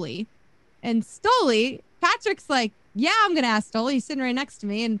Stoli. And Stoli, Patrick's like, yeah, I'm going to ask Stoli. He's sitting right next to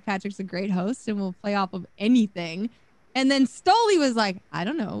me, and Patrick's a great host and will play off of anything. And then Stoli was like, I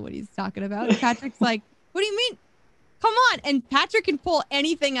don't know what he's talking about. And Patrick's like, what do you mean? Come on. And Patrick can pull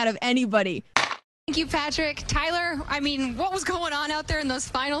anything out of anybody. Thank you, Patrick. Tyler, I mean, what was going on out there in those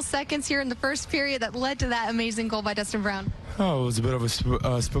final seconds here in the first period that led to that amazing goal by Dustin Brown? Oh, it was a bit of a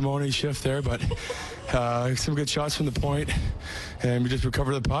Spumoni shift there, but some good shots from the point, and we just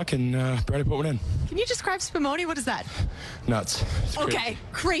recovered the puck and tried to put one in. Can you describe Spumoni? What is that? Nuts. Okay,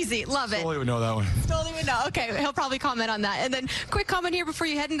 crazy. Love it. Stoli would know that one. Stoli would know. Okay, he'll probably comment on that. And then quick comment here before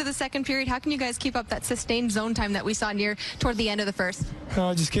you head into the second period. How can you guys keep up that sustained zone time that we saw toward the end of the first?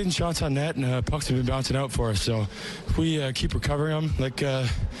 Just getting shots on net, and pucks have been bouncing out for us. So if we keep recovering them like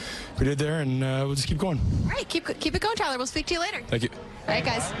we did there, and we'll just keep going. All right, keep it going, Tyler. We'll speak to you later. Thank you. All right,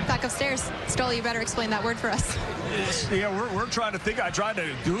 guys, back upstairs. Stoli, you better explain that word for us. Yeah, we're trying to think. I tried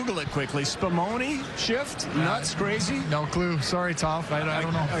to Google it quickly. Spumoni shift? Nuts, crazy? No clue. Sorry, Toph. I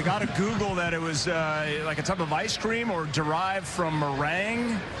don't know. I got to Google that it was like a type of ice cream or derived from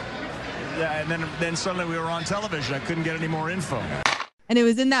meringue. Yeah, and then suddenly we were on television. I couldn't get any more info. And it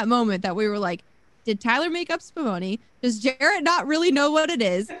was in that moment that we were like, did Tyler make up Spumoni? Does Jarrett not really know what it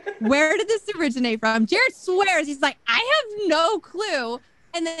is? Where did this originate from? Jarrett swears. He's like, I have no clue.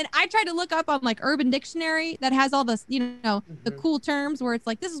 And then I tried to look up on like Urban Dictionary that has all this, the cool terms where it's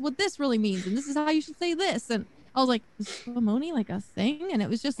like, this is what this really means. And this is how you should say this. And I was like, is Spumoni like a thing? And it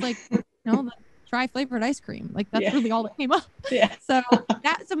was just like, the tri-flavored ice cream. Like that's really all that came up. Yeah. So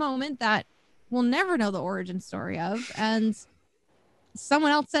that's a moment that we'll never know the origin story of. And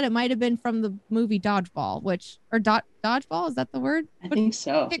someone else said it might have been from the movie Dodgeball, Dodgeball, is that the word? I think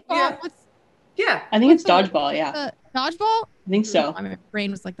so. Kickball? Yeah. I think it's Dodgeball, yeah. Dodgeball? I think so. My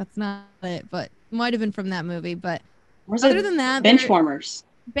brain was like, that's not it, but it might have been from that movie. But Was other it than that, Benchwarmers?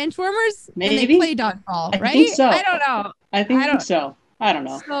 Benchwarmers? Maybe. And they play Dodgeball, right? I think so. I don't know. I think so. I don't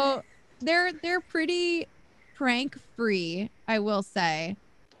know. So they're pretty prank free, I will say.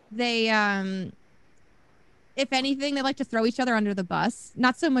 They if anything, they like to throw each other under the bus.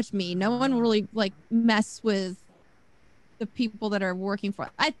 Not so much me. No one will really like mess with the people that are working for.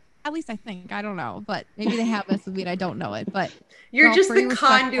 At least I think. I don't know, but maybe they have messed with me and I don't know it. But you're just the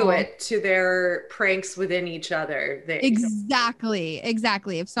conduit to their pranks within each other. Exactly.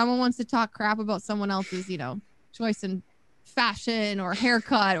 If someone wants to talk crap about someone else's, choice in fashion or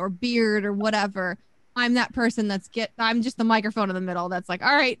haircut or beard or whatever, I'm that person I'm just the microphone in the middle that's like,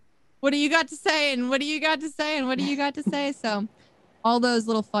 all right, what do you got to say? And what do you got to say? And what do you got to say? So all those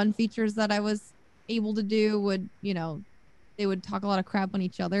little fun features that I was able to do would, they would talk a lot of crap on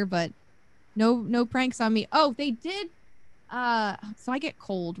each other, but no pranks on me. Oh, they did. So I get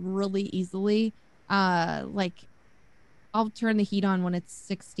cold really easily. Like I'll turn the heat on when it's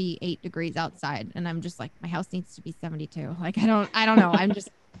 68 degrees outside, and I'm just like, my house needs to be 72. Like I don't know. I'm just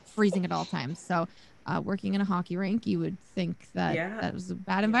freezing at all times. So working in a hockey rink, you would think that was a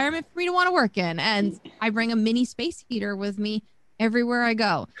bad environment for me to want to work in. And I bring a mini space heater with me everywhere I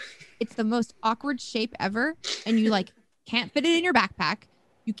go. It's the most awkward shape ever, and you like can't fit it in your backpack.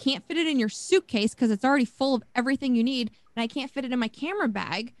 You can't fit it in your suitcase because it's already full of everything you need, and I can't fit it in my camera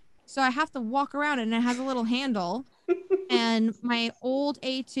bag. So I have to walk around, and it has a little handle. And my old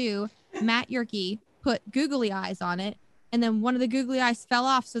A2, Matt Yerke, put googly eyes on it, and then one of the googly eyes fell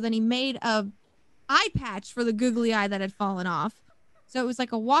off. So then he made a eye patch for the googly eye that had fallen off. So it was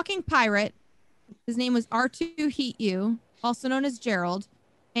like a walking pirate. His name was R2 Heat You, also known as Gerald.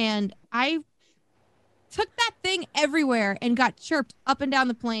 And I took that thing everywhere and got chirped up and down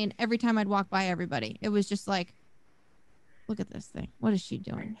the plane every time I'd walk by everybody. It was just like, look at this thing. What is she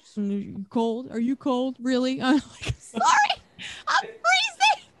doing? Are you cold? Are you cold? Really? I'm like, sorry. I'm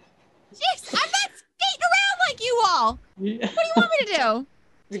freezing. Jeez, I'm not skating around like you all. Yeah. What do you want me to do?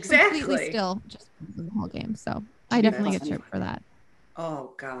 Exactly. Completely still just the whole game. So I definitely get chirped for that.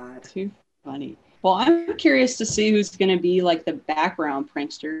 Oh, God. Too funny. Well, I'm curious to see who's going to be like the background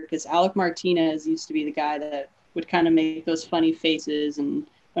prankster, because Alec Martinez used to be the guy that would kind of make those funny faces and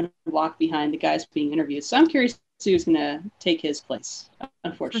walk behind the guys being interviewed. So I'm curious who's going to take his place,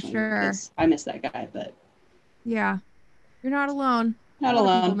 unfortunately. For sure. Because I miss that guy, but yeah, you're not alone. Not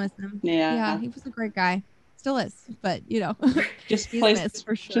alone. People miss him. Yeah, he was a great guy. Still is, but just plays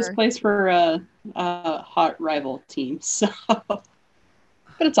for sure. Just plays for a hot rival team. So, but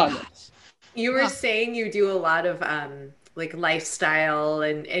it's all good. You were saying you do a lot of like lifestyle,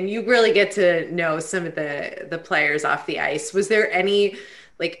 and you really get to know some of the players off the ice. Was there any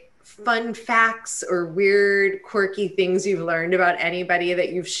like fun facts or weird, quirky things you've learned about anybody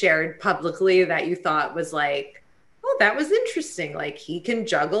that you've shared publicly that you thought was like, oh, that was interesting? Like he can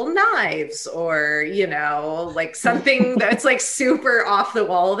juggle knives, or, like something that's like super off the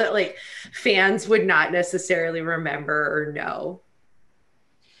wall that like fans would not necessarily remember or know.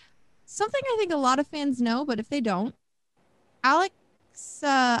 Something I think a lot of fans know, but if they don't, Alex,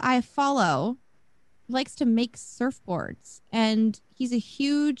 I follow, likes to make surfboards, and he's a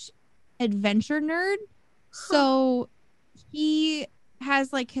huge adventure nerd. So he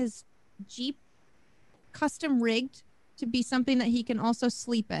has like his Jeep custom rigged to be something that he can also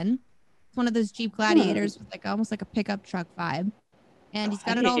sleep in. It's one of those Jeep Gladiators with like almost like a pickup truck vibe. And he's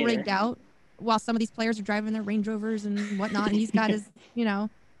got it all rigged out while some of these players are driving their Range Rovers and whatnot. And he's got his,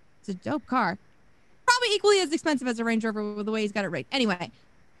 it's a dope car. Probably equally as expensive as a Range Rover with the way he's got it rigged. Anyway,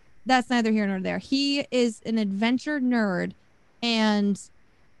 that's neither here nor there. He is an adventure nerd and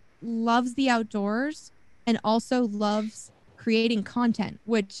loves the outdoors and also loves creating content,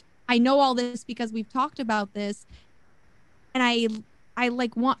 which I know all this because we've talked about this. And I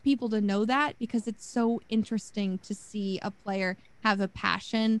like want people to know that because it's so interesting to see a player have a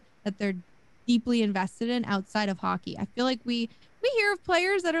passion that they're deeply invested in outside of hockey. I feel like we hear of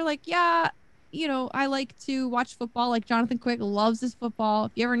players that are like, yeah, I like to watch football. Like Jonathan Quick loves his football.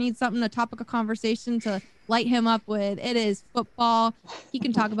 If you ever need something, a topic of conversation to light him up with, it is football. He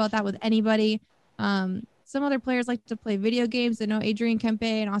can talk about that with anybody. Some other players like to play video games. I know Adrian Kempe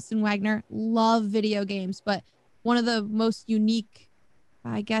and Austin Wagner love video games, but one of the most unique,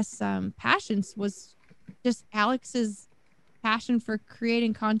 I guess, passions was just Alex's passion for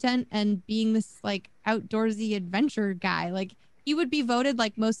creating content and being this like outdoorsy adventure guy. Like he would be voted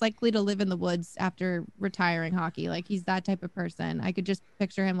like most likely to live in the woods after retiring hockey. Like he's that type of person. I could just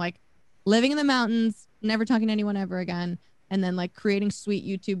picture him like living in the mountains, never talking to anyone ever again, and then like creating sweet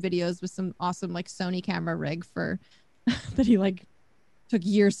YouTube videos with some awesome like Sony camera rig for that he like took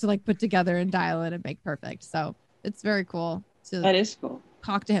years to like put together and dial in and make perfect. So it's very cool to that is cool.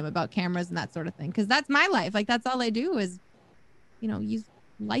 Talk to him about cameras and that sort of thing, because that's my life. Like that's all I do is use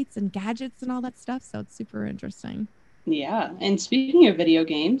lights and gadgets and all that stuff. So it's super interesting. Yeah, and speaking of video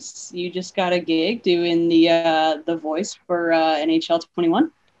games, you just got a gig doing the voice for NHL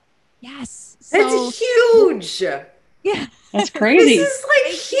 21. Yes. That's huge. Yeah. That's This crazy. is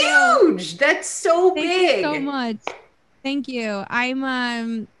like huge. That's so Thank big. you so much. Thank you. I'm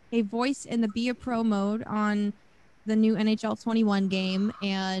a voice in the Be a Pro mode on the new NHL 21 game,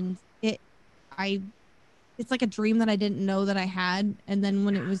 and it's like a dream that I didn't know that I had. And then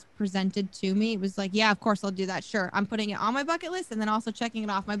when it was presented to me, it was like, yeah, of course I'll do that. Sure. I'm putting it on my bucket list and then also checking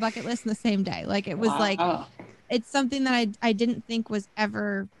it off my bucket list in the same day. Like it was like, it's something that I didn't think was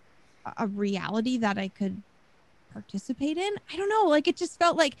ever a reality that I could participate in. I don't know. Like it just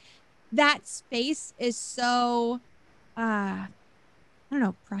felt like that space is so, I don't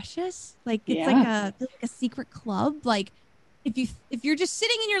know, precious. Like it's like a secret club. Like if you're just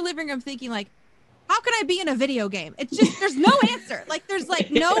sitting in your living room thinking like, how can I be in a video game? It's just, there's no answer. Like there's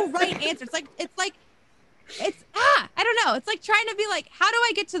like no right answer. I don't know. It's like trying to be like, how do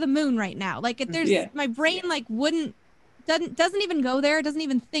I get to the moon right now? Like if there's my brain like doesn't even go there. It doesn't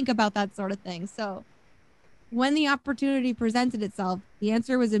even think about that sort of thing. So when the opportunity presented itself, the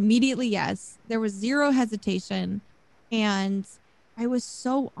answer was immediately yes. There was zero hesitation. And I was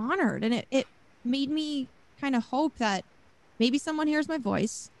so honored. And it made me kind of hope that maybe someone hears my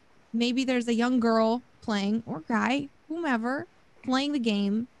voice. Maybe there's a young girl playing, or guy, whomever, playing the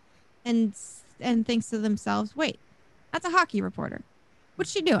game and thinks to themselves, wait, that's a hockey reporter.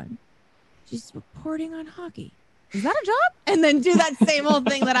 What's she doing? She's reporting on hockey. Is that a job? And then do that same old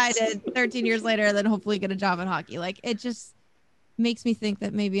thing that I did 13 years later, and then hopefully get a job in hockey. Like it just makes me think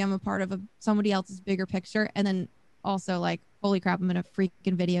that maybe I'm a part of somebody else's bigger picture. And then also like, holy crap, I'm in a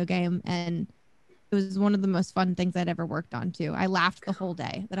freaking video game. And it was one of the most fun things I'd ever worked on too. I laughed the whole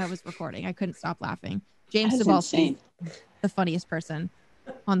day that I was recording. I couldn't stop laughing. James Cebulski, the funniest person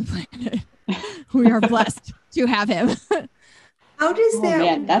on the planet. We are blessed to have him. How does that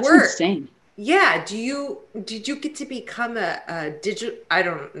man, that's work? insane. Yeah. Did you get to become a digital? I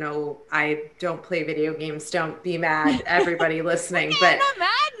don't know. I don't play video games. Don't be mad, everybody listening. But I'm not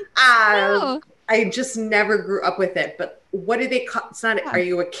mad. No. I just never grew up with it. But what do they call? It's not. Are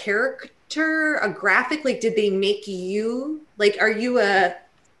you a character, a graphic? Like, did they make you? Like, are you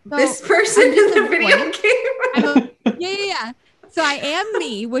this person in the video game? Yeah. So I am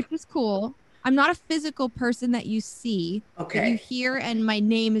me, which is cool. I'm not a physical person that you see, that you hear, and my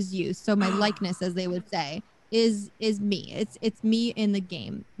name is used. So my likeness, as they would say, is me. It's me in the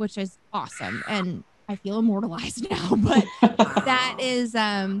game, which is awesome, and I feel immortalized now. But that is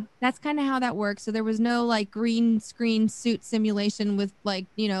that's kind of how that works. So there was no like green screen suit simulation with like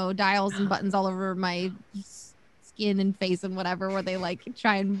dials and buttons all over my skin and face and whatever, where they like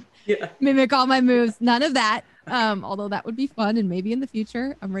try and mimic all my moves. None of that. Although that would be fun, and maybe in the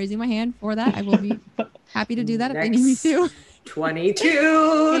future, I'm raising my hand for that. I will be happy to do that if they need me to.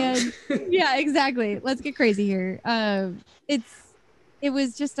 22. And, yeah, exactly. Let's get crazy here. It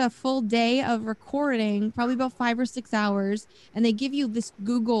was just a full day of recording, probably about 5 or 6 hours, and they give you this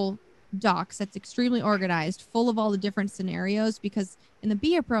Google Docs that's extremely organized, full of all the different scenarios. Because in the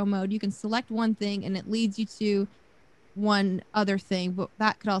Be a Pro mode, you can select one thing, and it leads you to one other thing, but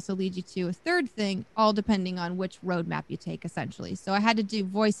that could also lead you to a third thing, all depending on which roadmap you take, essentially. So I had to do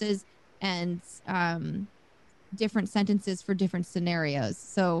voices and different sentences for different scenarios.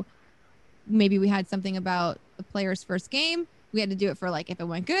 So maybe we had something about the player's first game. We had to do it for like if it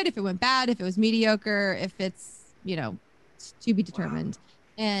went good, if it went bad, if it was mediocre, if it's to be determined.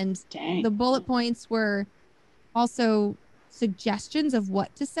 And the bullet points were also suggestions of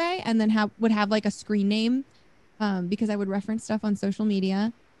what to say, and then would have like a screen name. Because I would reference stuff on social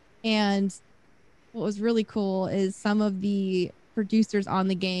media. And what was really cool is some of the producers on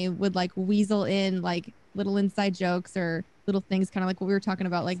the game would like weasel in like little inside jokes or little things, kind of like what we were talking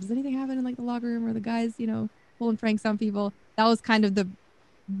about. Like, does anything happen in like the locker room, or the guys, pulling pranks on people? That was kind of the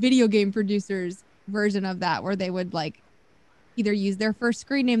video game producers version of that, where they would like either use their first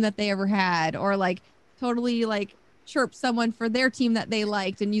screen name that they ever had, or like totally like chirp someone for their team that they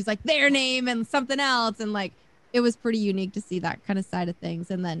liked and use like their name and something else. And like, it was pretty unique to see that kind of side of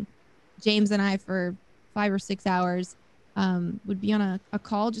things. And then James and I, for 5 or 6 hours, would be on a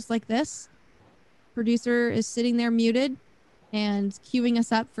call just like this. Producer is sitting there muted and queuing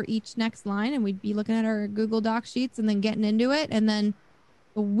us up for each next line. And we'd be looking at our Google Doc sheets and then getting into it. And then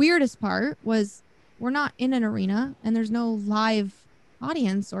the weirdest part was we're not in an arena and there's no live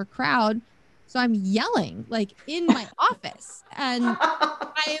audience or crowd. So I'm yelling like in my office, and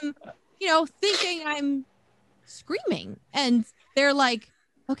I'm, thinking I'm screaming, and they're like,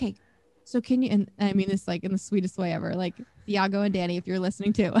 okay, so can you, and I mean this like in the sweetest way ever, like Thiago and Danny, if you're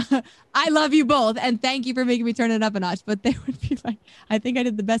listening too, I love you both. And thank you for making me turn it up a notch. But they would be like, I think I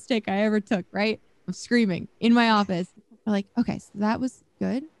did the best take I ever took, right? I'm screaming in my office. They're like, okay, so that was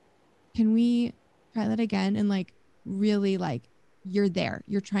good. Can we try that again? And like, really like, you're there.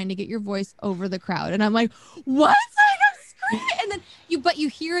 You're trying to get your voice over the crowd. And I'm like, what? Like, I'm screaming. And then but you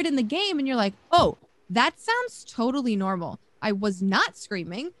hear it in the game and you're like, oh, that sounds totally normal. I was not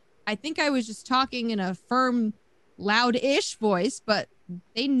screaming. I think I was just talking in a firm, loud-ish voice, but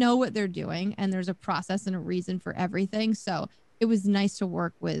they know what they're doing and there's a process and a reason for everything. So it was nice to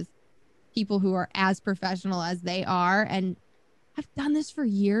work with people who are as professional as they are and have done this for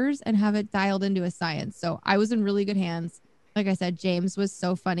years and have it dialed into a science. So I was in really good hands. Like I said, James was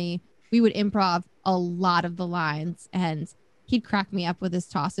so funny. We would improv a lot of the lines and he'd crack me up with his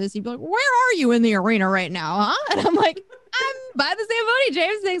tosses. He'd be like, where are you in the arena right now, huh? And I'm like, I'm by the Zamboni,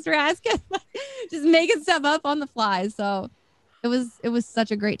 James. Thanks for asking. Just making stuff up on the fly. So it was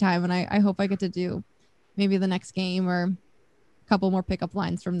such a great time. And I hope I get to do maybe the next game or a couple more pickup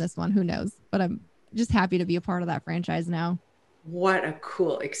lines from this one. Who knows? But I'm just happy to be a part of that franchise now. What a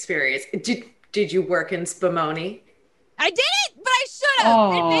cool experience. Did you work in Spumoni? I didn't, but I should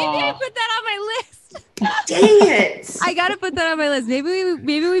have. And maybe I put that on my list. Dang it. I got to put that on my list. Maybe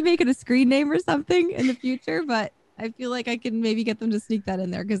we make it a screen name or something in the future, but I feel like I can maybe get them to sneak that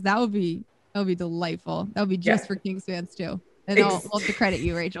in there because that would be delightful. That would be just for Kings fans too. And I'll have to credit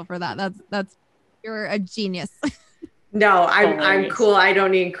you, Rachel, for that. That's you're a genius. No, I'm cool. I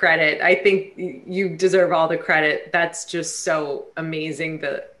don't need credit. I think you deserve all the credit. That's just so amazing.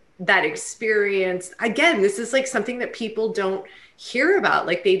 That experience. Again, this is like something that people don't hear about.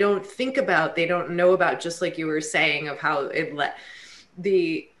 Like they don't think about, they don't know about, just like you were saying of how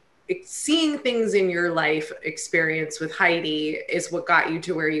seeing things in your life experience with Heidi is what got you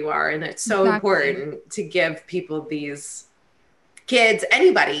to where you are. And it's so important to give people these kids,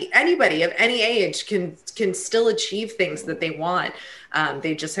 anybody of any age can still achieve things that they want.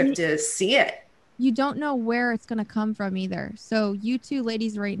 They just have to see it. You don't know where it's going to come from either. So you two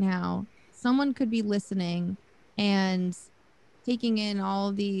ladies right now, someone could be listening and taking in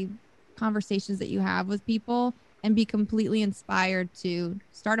all the conversations that you have with people and be completely inspired to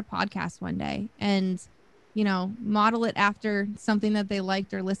start a podcast one day and, you know, model it after something that they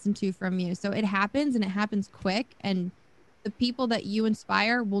liked or listened to from you. So it happens and it happens quick. And the people that you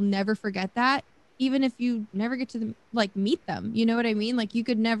inspire will never forget that, even if you never get to meet them. You know what I mean? Like you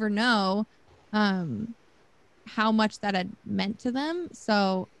could never know how much that had meant to them.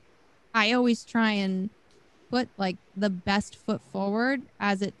 So I always try and put like the best foot forward,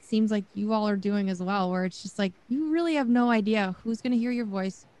 as it seems like you all are doing as well, where it's just like you really have no idea who's going to hear your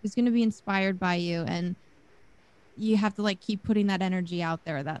voice, who's going to be inspired by you, and you have to like keep putting that energy out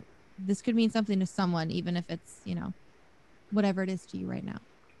there that this could mean something to someone, even if it's, you know, whatever it is to you right now.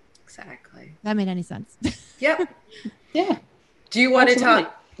 Exactly. That made any sense? Yep. Yeah. Do you want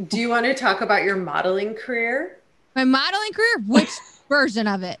to talk about your modeling career? My modeling career? Which version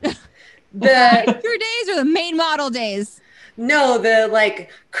of it? The picture days or the main model days? No, the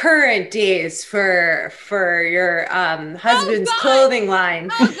like current days for your husband's clothing line.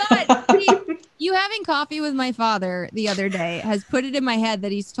 Oh God. See, you having coffee with my father the other day has put it in my head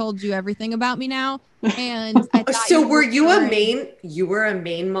that he's told you everything about me now. And I thought so were you a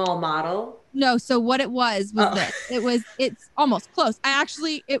main mall model? No, so what it was this. It's almost close.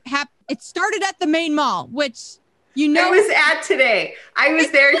 It started at the main mall, which you know I was at today. I was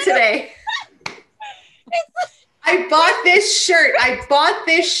there today. I bought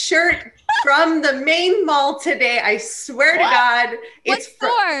this shirt from the main mall today. I swear to God. It's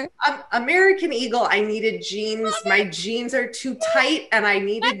for American Eagle. I needed jeans. My jeans are too tight and I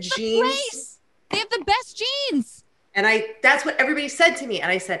needed jeans. They have the best jeans. And that's what everybody said to me. And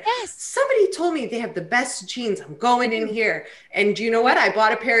I said, yes. Somebody told me they have the best jeans. I'm going in here. And do you know what? I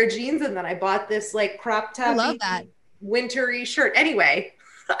bought a pair of jeans and then I bought this like crop top wintry shirt. Anyway,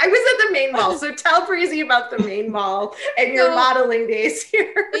 I was at the main mall. So tell Breezy about the main mall and your modeling days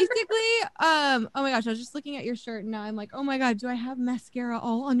here. Basically, oh my gosh, I was just looking at your shirt and now I'm like, oh my God, do I have mascara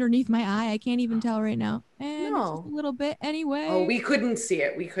all underneath my eye? I can't even tell right now. And it's just a little bit anyway. Oh, we couldn't see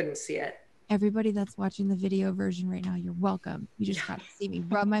it. Everybody that's watching the video version right now, you're welcome. You just got to see me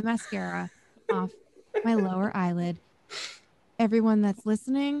rub my mascara off my lower eyelid. Everyone that's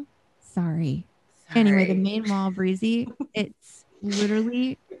listening, sorry. Anyway, the main mall, Breezy, it's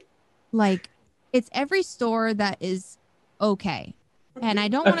literally like it's every store that is okay. And I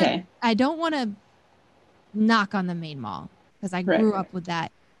don't want to knock on the main mall because I grew up with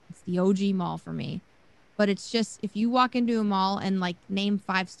that. It's the OG mall for me. but it's just if you walk into a mall and like name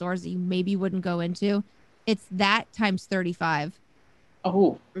 5 stores that you maybe wouldn't go into, it's that times 35.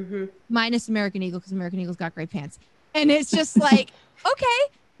 Oh. Minus American Eagle, because American Eagle's got great pants. And it's just like,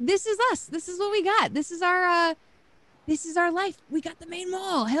 okay, this is us. This is what we got. This is our life. We got the main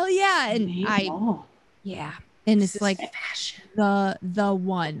mall. Hell yeah. And yeah. And it's like the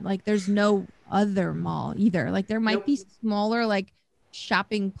one. Like there's no other mall either. Like there might be smaller like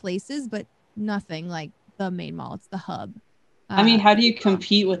shopping places, but nothing like the main mall. It's the hub. I mean, how do you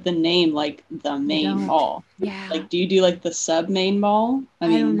compete with the name like the main mall? Yeah. Like, do you do like the sub main mall? I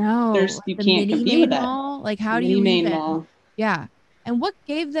mean, don't know. You The can't mini compete main with that. mall? Like, how do Mini you main even? mall. Yeah. And what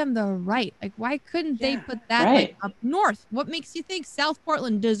gave them the right? Like, why couldn't they put that like up north? What makes you think South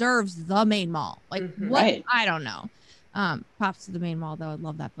Portland deserves the main mall? Like, what? I don't know. Props to the main mall, though. I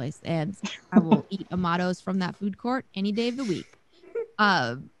love that place. And I will eat amados from that food court any day of the week.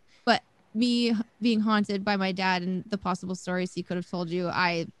 But me being haunted by my dad and the possible stories he could have told you,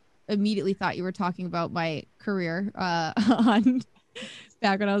 I immediately thought you were talking about my career on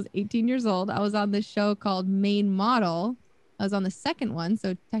back when I was 18 years old. I was on this show called Main Model. I was on the second one,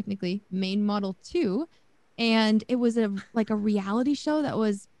 so technically Main Model 2. And it was a reality show that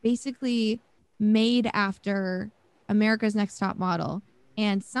was basically made after America's Next Top Model.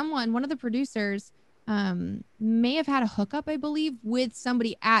 And one of the producers may have had a hookup, I believe, with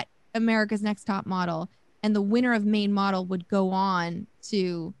somebody at America's Next Top Model. And the winner of Main Model would go on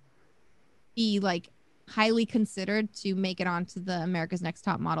to be like highly considered to make it onto the America's Next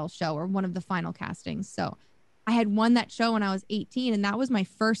Top Model show, or one of the final castings. So I had won that show when I was 18, and that was my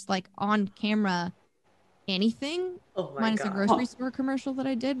first like on camera anything. Oh my minus God. a grocery store commercial that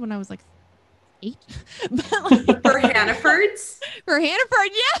I did when I was like 8. But, like, for Hannaford's? For Hannaford,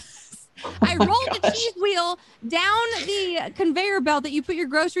 yes. I rolled the cheese wheel down the conveyor belt that you put your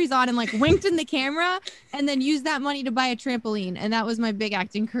groceries on and like winked in the camera, and then used that money to buy a trampoline. And that was my big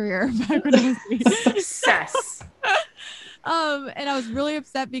acting career back when I was 8. Success. And I was really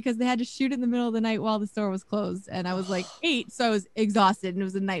upset because they had to shoot in the middle of the night while the store was closed. And I was like 8, so I was exhausted, and it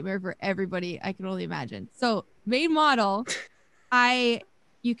was a nightmare for everybody. I can only imagine. So Main Model,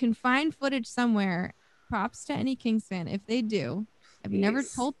 you can find footage somewhere. Props to any Kings fan if they do. I've never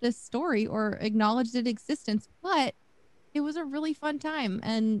told this story or acknowledged its existence, but it was a really fun time,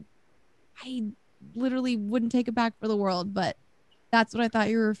 and I literally wouldn't take it back for the world. But that's what I thought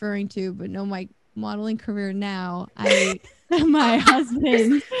you were referring to. But no, my modeling career now, my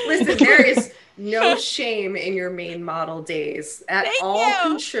husband. Listen, there is no shame in your Main Model days. That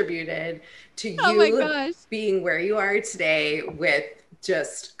contributed to you being where you are today with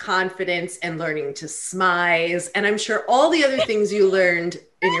just confidence and learning to smize. And I'm sure all the other things you learned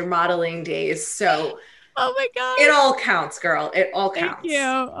in your modeling days. So oh my God, it all counts, girl. It all counts. Thank you.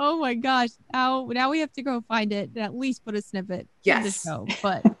 Oh my gosh. Now we have to go find it and at least put a snippet in the show.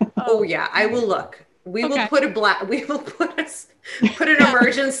 But oh yeah, I will look. We will put an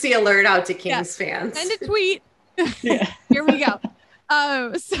emergency alert out to Kings fans. Send a tweet. Here we go.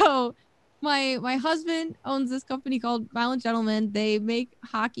 So my husband owns this company called Violent Gentlemen. They make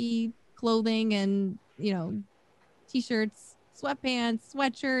hockey clothing and, t-shirts, sweatpants,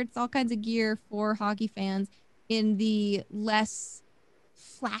 sweatshirts, all kinds of gear for hockey fans in the less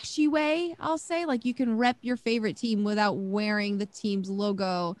flashy way, I'll say. Like, you can rep your favorite team without wearing the team's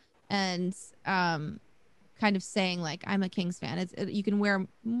logo and kind of saying like, I'm a Kings fan. You can wear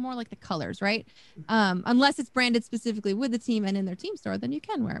more like the colors, right? Unless it's branded specifically with the team and in their team store, then you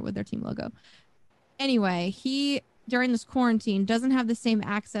can wear it with their team logo. Anyway, he during this quarantine doesn't have the same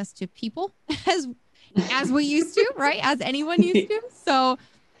access to people as we used to, right? As anyone used to. So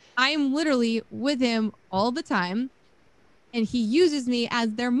I am literally with him all the time, and he uses me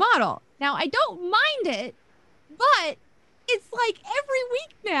as their model. Now, I don't mind it, but it's like every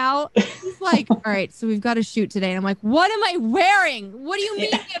week now, he's like, all right, so we've got a shoot today. And I'm like, what am I wearing? What do you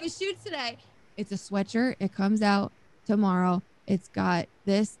mean we have a shoot today? It's a sweatshirt. It comes out tomorrow. It's got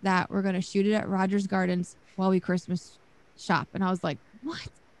this, that. We're going to shoot it at Rogers Gardens while we Christmas shop. And I was like, what?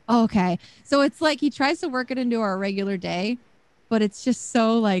 Okay. So it's like he tries to work it into our regular day, but it's just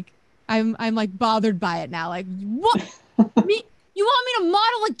so like, I'm like bothered by it now. Like, what? You want me to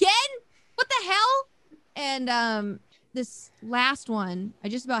model again? What the hell? And this last one, I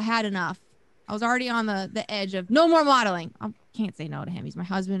just about had enough. I was already on the edge of no more modeling. I can't say no to him. He's my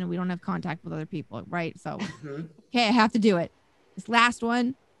husband, and we don't have contact with other people, right? So, okay, I have to do it. This last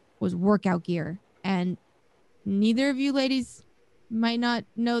one was workout gear. And neither of you ladies might not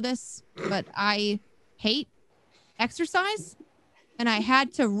know this, but I hate exercise. And I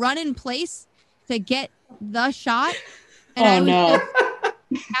had to run in place to get the shot. And I was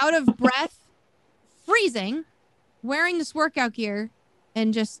just out of breath freezing, wearing this workout gear,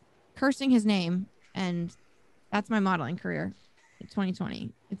 and just cursing his name. And that's my modeling career in 2020.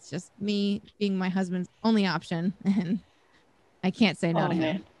 It's just me being my husband's only option. And I can't say no to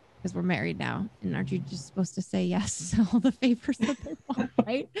him because we're married now. And aren't you just supposed to say yes to all the favors that they want,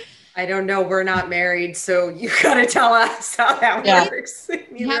 right? I don't know. We're not married, so you got to tell us how that works.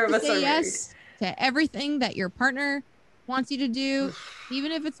 You have to say yes to everything that your partner wants you to do,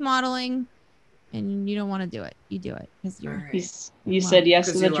 even if it's modeling, and you don't want to do it. You do it because you're. You said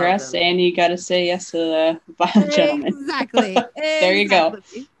yes to the dress, and you got to say yes to the violent gentleman. Exactly. There you go.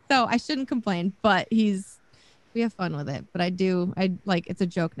 So I shouldn't complain, but we have fun with it. But I like, it's a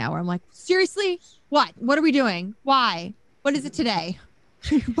joke now where I'm like, seriously? What are we doing? Why? What is it today?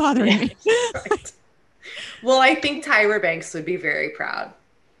 You're bothering me. Right. Well, I think Tyra Banks would be very proud.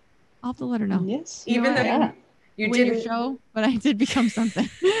 I'll have to let her know. Yes. Even though you did didn't your show, but I did become something.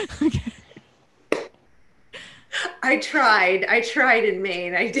 Okay. I tried in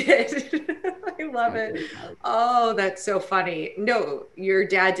Maine. I did. I love it. Oh, that's so funny. No, your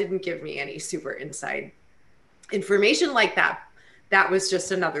dad didn't give me any super inside information like that. That was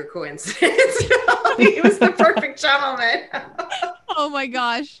just another coincidence. He was the perfect gentleman. Oh my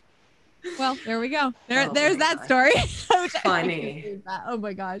gosh. Well, there we go. There's that story. Funny. Oh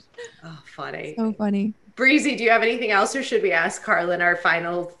my gosh. Oh, funny. So funny. Breezy, do you have anything else, or should we ask Carrlyn our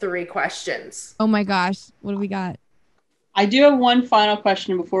final 3 questions? Oh my gosh. What do we got? I do have one final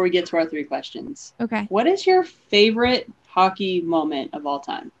question before we get to our 3 questions. Okay. What is your favorite hockey moment of all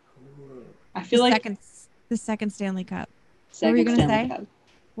time? I feel the second Stanley Cup. Second what were you gonna Stanley say? Cup.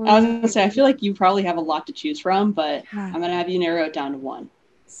 I was going to say, I feel like you probably have a lot to choose from, but I'm going to have you narrow it down to one.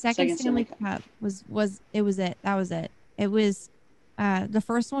 Second Stanley Cup was it. That was it. It was, the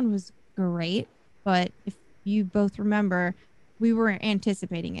first one was great, but if you both remember, we were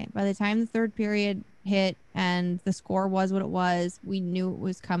anticipating it. By the time the third period hit and the score was what it was, we knew it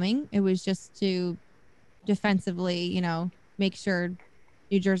was coming. It was just to defensively, make sure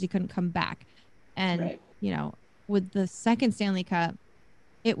New Jersey couldn't come back. And, with the second Stanley Cup,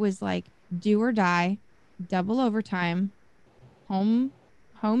 it was like do or die, double overtime, home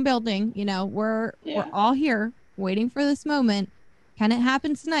building. We're all here waiting for this moment. Can it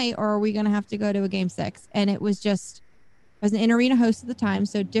happen tonight, or are we going to have to go to a game 6? And it was just, I was an in-arena host at the time,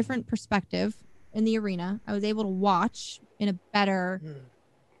 so different perspective in the arena. I was able to watch in a better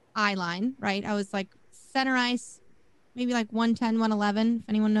eye line, right? I was like center ice, maybe like 110, 111, if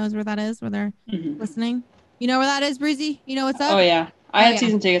anyone knows where that is, where they're listening. You know where that is, Breezy? You know what's up? Oh, yeah. I had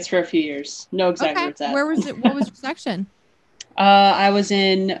season tickets for a few years. Know exactly where it's at. Where was it? What was your section? I was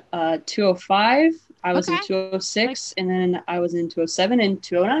in 205. I was in 206, and then I was in 207 and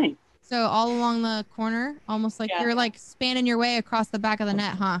 209. So all along the corner, almost like you're like spanning your way across the back of the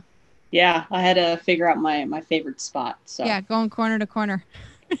net, huh? Yeah, I had to figure out my favorite spot. So yeah, going corner to corner.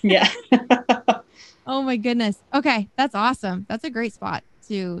 Yeah. Oh my goodness. Okay, that's awesome. That's a great spot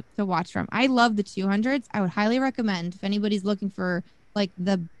to watch from. I love the 200s. I would highly recommend if anybody's looking for like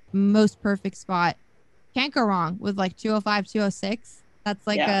the most perfect spot. Can't go wrong with like 205, 206. That's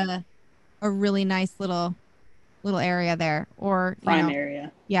like a really nice little area there, or prime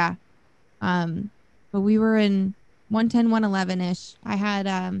area. Yeah. But we were in 110, 111 ish. I had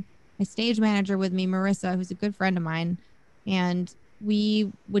my stage manager with me, Marissa, who's a good friend of mine, and we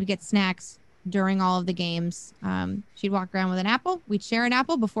would get snacks during all of the games. She'd walk around with an apple. We'd share an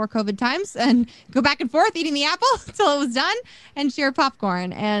apple before COVID times and go back and forth eating the apple until it was done, and share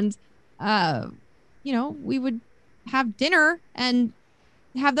popcorn. And we would have dinner and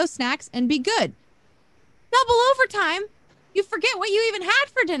have those snacks and be good. Double overtime, you forget what you even had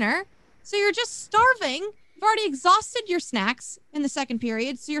for dinner. So you're just starving. You've already exhausted your snacks in the second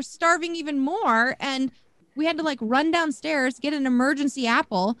period. So you're starving even more. And we had to like run downstairs, get an emergency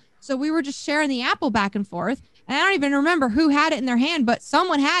apple. So we were just sharing the apple back and forth. And I don't even remember who had it in their hand, but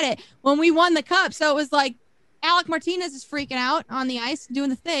someone had it when we won the cup. So it was like Alec Martinez is freaking out on the ice doing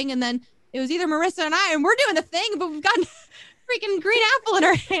the thing. And then it was either Marissa and I, and we're doing the thing, but we've got freaking green apple in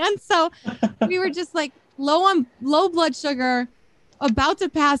our hands. So we were just like low blood sugar, about to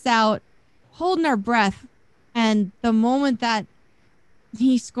pass out, holding our breath. And the moment that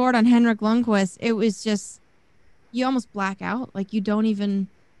he scored on Henrik Lundqvist, it was just, you almost black out. Like you don't even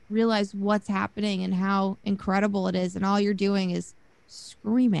realize what's happening and how incredible it is. And all you're doing is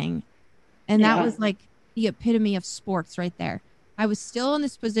screaming. And that was like the epitome of sports right there. I was still in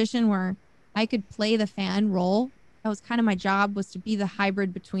this position where I could play the fan role. That was kind of my job, was to be the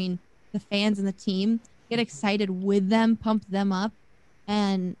hybrid between the fans and the team, get excited with them, pump them up.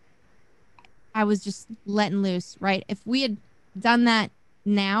 And I was just letting loose, right? If we had done that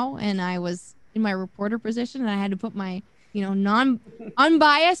now and I was in my reporter position and I had to put my,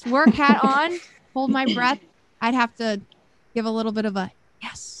 unbiased work hat on, hold my breath, I'd have to give a little bit of a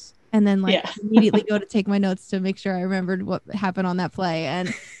yes. And then immediately go to take my notes to make sure I remembered what happened on that play.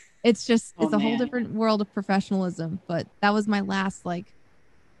 And it's just, it's a whole different world of professionalism. But that was my last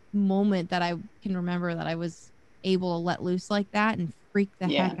moment that I can remember that I was able to let loose like that and freak the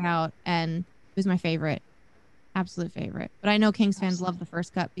heck out. And it was my favorite, absolute favorite. But I know Kings fans love the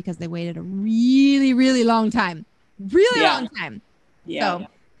first cup because they waited a really, really long time. Long time. Yeah.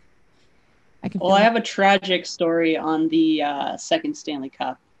 So I have a tragic story on the second Stanley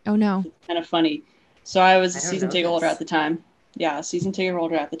Cup. Oh no. It's kind of funny. So I was a season ticket holder at the time. Yeah, season ticket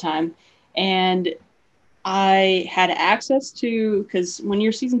holder at the time. And I had access to, because when you're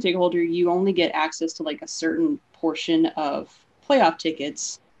a season ticket holder, you only get access to a certain portion of playoff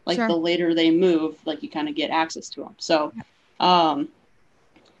tickets. The later they move, you kind of get access to them. So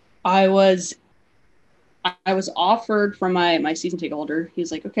I was offered from my season ticket holder.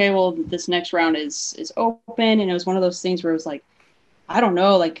 He's like, okay, well, this next round is open. And it was one of those things where it was I don't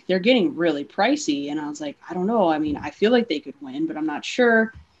know, they're getting really pricey. And I was like, I don't know. I mean, I feel like they could win, but I'm not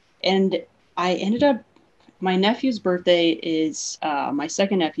sure. And I ended up, my nephew's birthday is, my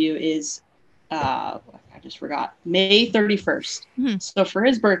second nephew is, I just forgot, May 31st. Mm-hmm. So for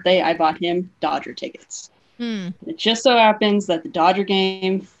his birthday, I bought him Dodger tickets. Mm. It just so happens that the Dodger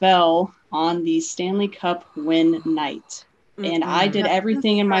game fell on the Stanley Cup win night. Mm-hmm. And I did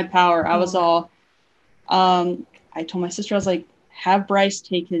everything in my power. I was all, I told my sister, I was like, have Bryce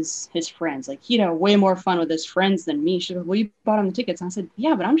take his friends. He'd have way more fun with his friends than me. She was like, well, you bought him the tickets. And I said,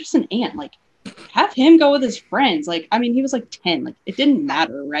 yeah, but I'm just an aunt. Have him go with his friends. He was 10. It didn't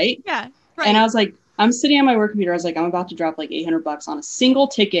matter, right? Yeah, right. And I was like, I'm sitting on my work computer. I was like, I'm about to drop $800 on a single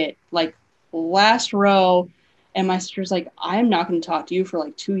ticket, last row. And my sister's like, I'm not going to talk to you for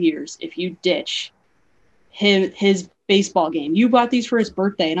 2 years if you ditch his baseball game. You bought these for his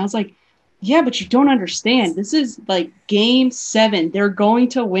birthday. And I was like, yeah, but you don't understand. This is game 7. They're going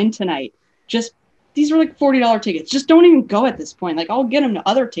to win tonight. Just, these were $40 tickets. Just don't even go at this point. I'll get them to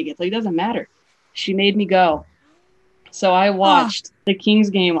other tickets. It doesn't matter. She made me go. So I watched the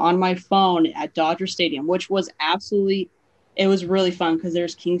Kings game on my phone at Dodger Stadium, which was it was really fun because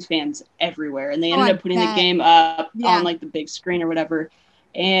there's Kings fans everywhere. And they ended up putting the game up on the big screen or whatever.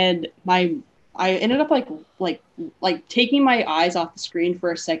 And I ended up taking my eyes off the screen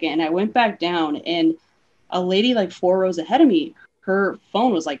for a second, and I went back down, and a lady 4 rows ahead of me, her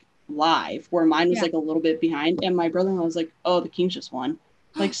phone was live, where mine was a little bit behind, and my brother-in-law was like, "Oh, the Kings just won,"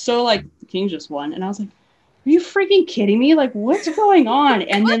 the Kings just won, and I was like, "Are you freaking kidding me? What's going on?"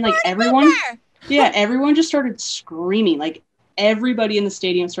 And then everyone just started screaming, everybody in the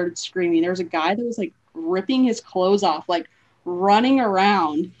stadium started screaming. There was a guy that was ripping his clothes off, running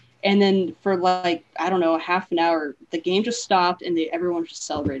around. And then for I don't know, half an hour, the game just stopped and everyone was just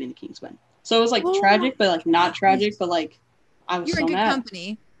celebrating the Kings win. So it was tragic, but not tragic, but I was so mad. You're in good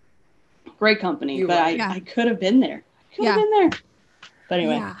company. Great company, I could have been there. But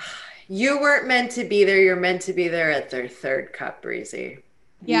anyway. Yeah. You weren't meant to be there. You're meant to be there at their third cup, Breezy.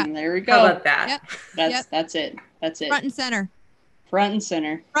 Yeah. There we go. How about that? Yep. That's it. Front and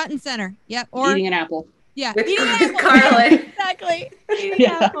center. Yep. Or eating an apple. Yeah. With Carrlyn. Exactly. Eating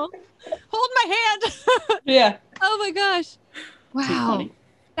an apple. Hold my hand. Yeah. Oh my gosh. Wow.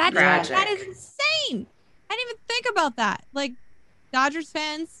 That is insane. I didn't even think about that. Dodgers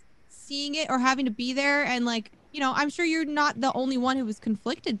fans seeing it or having to be there, and I'm sure you're not the only one who was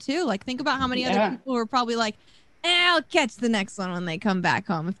conflicted too. Think about how many other people were probably I'll catch the next one when they come back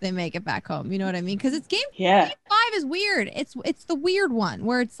home, if they make it back home. You know what I mean? Because it's game 5 is weird. It's the weird one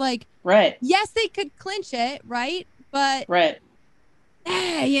where it's right. Yes, they could clinch it, right? But right.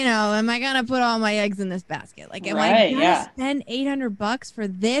 Am I gonna put all my eggs in this basket? Am I gonna spend $800 for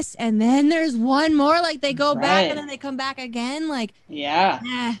this, and then there's one more? They go back and then they come back again. I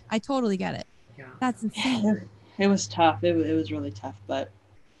totally get it. Yeah, that's insane. It was tough. It was really tough, but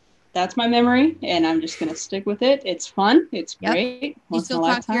that's my memory, and I'm just gonna stick with it. It's fun. It's great. You still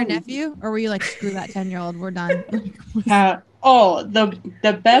talk to your nephew, or were you screw that 10-year-old? We're done.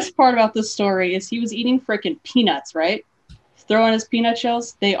 The best part about this story is he was eating freaking peanuts, right? Throwing his peanut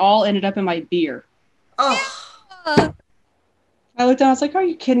shells. They all ended up in my beer. Oh. I looked down. I was like, "Are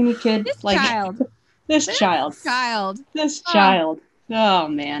you kidding me, kid?" This child. Oh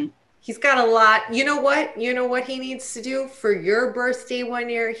man. He's got a lot. You know what he needs to do for your birthday one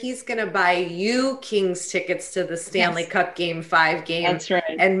year? He's going to buy you Kings tickets to the Stanley Cup Game 5 game. That's right.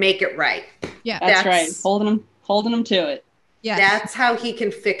 And make it right. Yeah. That's right. Holding him to it. Yeah. That's how he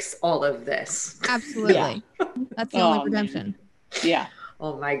can fix all of this. Absolutely. Yeah. That's the only redemption. Yeah.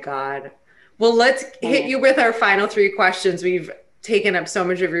 Oh my God. Well, let's hit you with our final 3 questions. We've taken up so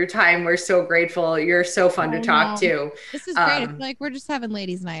much of your time. We're so grateful. You're so fun to talk to. This is great. I feel like we're just having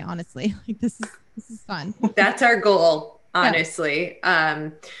ladies' night, honestly. Like this is fun. That's our goal, honestly. Yeah.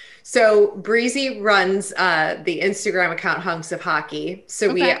 So Breezy runs the Instagram account Hunks of Hockey.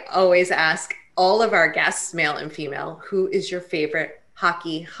 So we always ask all of our guests, male and female, who is your favorite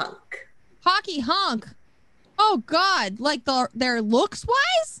hockey hunk? Hockey hunk. Oh God, like their looks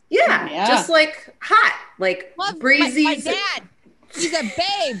wise? Yeah, just like hot, like Breezy. My dad. He's a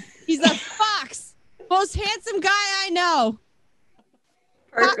babe. He's a fox. Most handsome guy I know.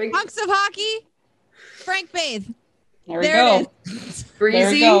 Perfect. Hunks of Hockey. Frank Bathe. There we go.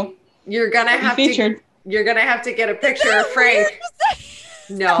 Breezy, you're gonna have to. You're gonna have to get a picture of Frank.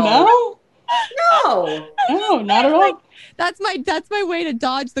 No, not at all. That's my way to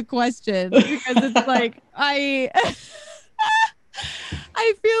dodge the question because it's like I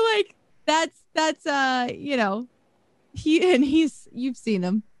feel like that's you know, you've seen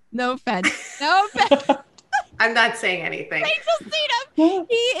him. No offense. I'm not saying anything. Rachel's seen him.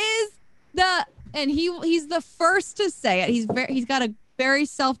 He is he's the first to say it. He's got a very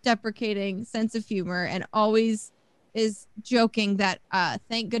self-deprecating sense of humor and always is joking that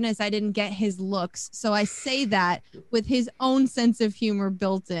thank goodness I didn't get his looks. So I say that with his own sense of humor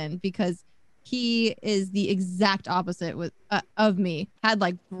built in because he is the exact opposite of me. Had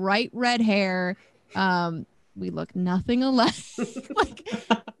like bright red hair. We look nothing alike. Like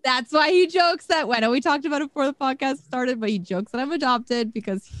that's why he jokes that when we talked about it before the podcast started, but he jokes that I'm adopted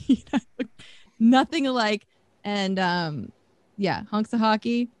because he look nothing alike. And Hunks of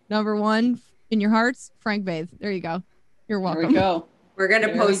Hockey, number 1 in your hearts, Frank Bathe. There you go. You're welcome. There we go. We're going to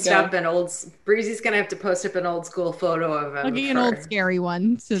post up an Breezy's going to have to post up an old school photo of him. I'll get an old scary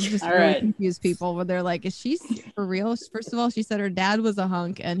one to just really confuse people where they're like, is she for real? First of all, she said her dad was a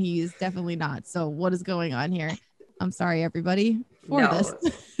hunk and he's definitely not. So what is going on here? I'm sorry, everybody, for this.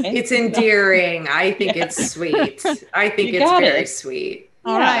 It's endearing. I think it's sweet. I think it's very sweet.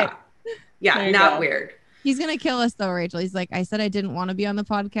 All right. Yeah, not weird. He's going to kill us though, Rachel. He's like, I said I didn't want to be on the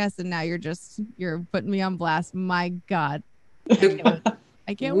podcast and now you're putting me on blast. My God.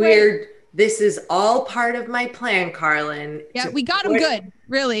 I can't wait. This is all part of my plan, Carrlyn. Yeah, we got him good.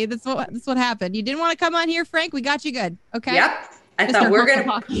 Really. That's what happened. You didn't want to come on here, Frank. We got you good. Okay. Yep. I thought we're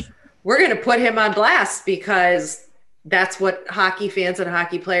going to put him on blast because that's what hockey fans and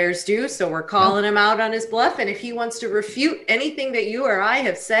hockey players do. So we're calling him out on his bluff. And if he wants to refute anything that you or I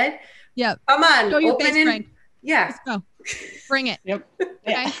have said, come on, show your face, Frank. Yeah. Let's go. Bring it. Yep.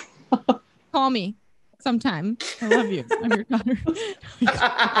 Okay. Call me sometime. I love you. I'm your daughter.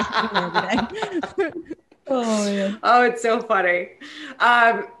 Oh, it's so funny.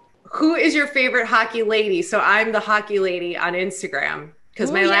 Who is your favorite hockey lady? So I'm the hockey lady on Instagram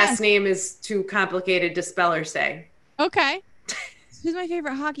because my last name is too complicated to spell or say. Okay. Who's my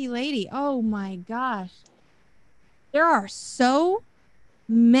favorite hockey lady? Oh my gosh. There are so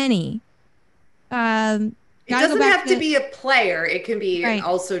many. It doesn't have to be a player. It can be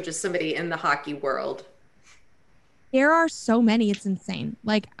also just somebody in the hockey world. There are so many. It's insane.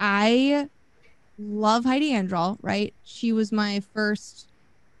 Like I love Heidi Androl, right? She was my first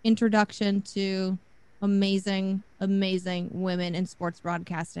introduction to amazing women in sports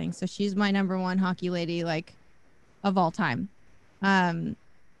broadcasting. So she's my number 1 hockey lady, like of all time. I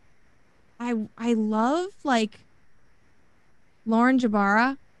love like Lauren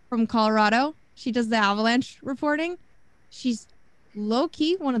Jabara from Colorado. She does the Avalanche reporting. She's low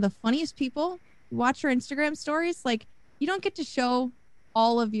key one of the funniest people. Watch her Instagram stories. Like you don't get to show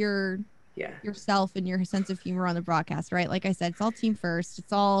all of your yourself and your sense of humor on the broadcast, right? Like I said, it's all team first.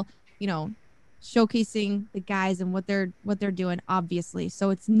 It's all, showcasing the guys and what they're doing, obviously. So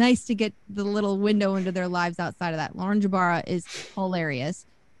it's nice to get the little window into their lives outside of that. Lauren Jabara is hilarious.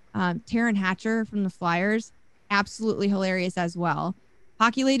 Taryn Hatcher from the Flyers, absolutely hilarious as well.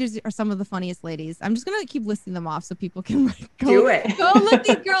 Hockey ladies are some of the funniest ladies. I'm just gonna keep listing them off so people can do it. Go look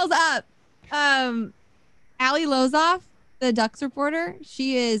these girls up. Allie Lozoff, the Ducks reporter,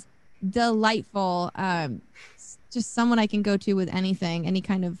 she is delightful. Just someone I can go to with anything, any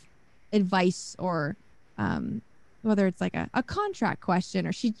kind of advice or whether it's like a contract question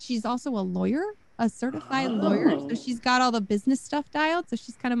or she's also a lawyer, a certified lawyer. So she's got all the business stuff dialed. So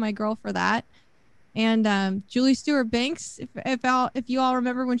she's kind of my girl for that. And Julie Stewart-Banks, if you all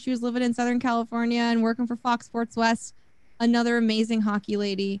remember when she was living in Southern California and working for Fox Sports West, another amazing hockey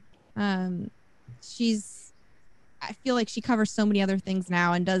lady. I feel like she covers so many other things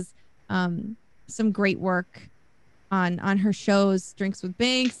now and does some great work on her shows, Drinks with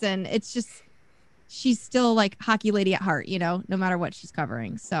Banks, and it's just she's still like hockey lady at heart, no matter what she's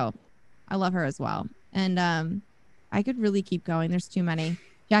covering. So I love her as well. And I could really keep going. There's too many.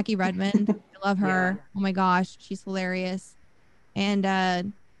 Jackie Redmond, I love her. Yeah. Oh my gosh, she's hilarious. And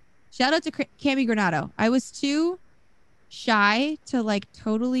shout out to Cami Granado. I was too shy to like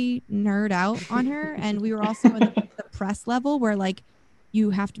totally nerd out on her, and we were also in the press level where like you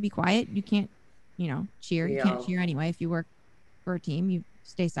have to be quiet. You can't, cheer. You can't cheer anyway. If you work for a team, you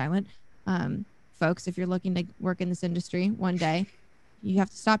stay silent. Folks, if you're looking to work in this industry one day, you have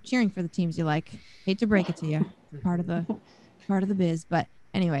to stop cheering for the teams you like. Hate to break it to you. Part of the biz. But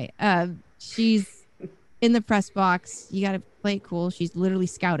anyway, she's in the press box. You got to play it cool. She's literally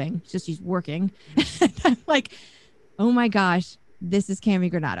scouting. She's working. I'm like, oh my gosh, this is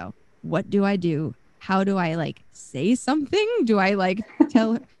Cami Granado. What do I do? How do I like say something? Do I like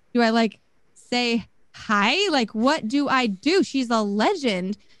tell her? Do I like say hi? Like, what do I do? She's a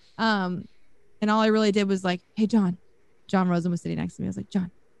legend. And all I really did was like, hey, John Rosen was sitting next to me. I was like,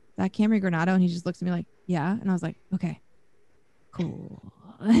 John, is that Cami Granado? And he just looks at me like, yeah. And I was like, okay, cool.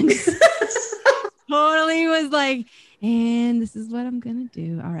 And totally was like, and this is what I'm going to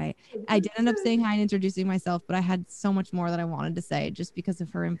do. All right. I did end up saying hi and introducing myself, but I had so much more that I wanted to say just because of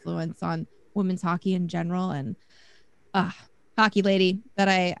her influence on women's hockey in general. And hockey lady that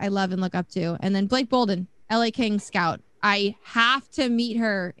I love and look up to. And then Blake Bolden, LA Kings scout. I have to meet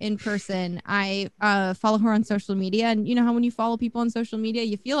her in person. I follow her on social media. And you know how when you follow people on social media,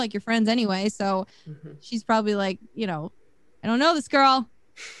 you feel like you're friends anyway. So she's probably like, I don't know this girl.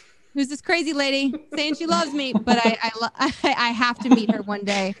 Who's this crazy lady saying she loves me? But I have to meet her one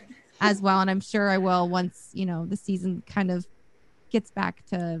day as well. And I'm sure I will once, the season kind of gets back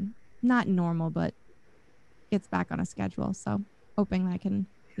to not normal, but gets back on a schedule. So hoping that I can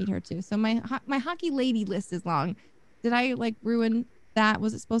meet her too. So my hockey lady list is long. Did I like ruin that?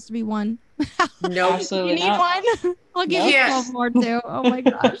 Was it supposed to be one? No, absolutely you need not. One? I'll give you 12 more too. Oh my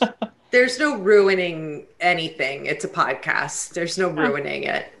gosh. There's no ruining anything. It's a podcast. There's no ruining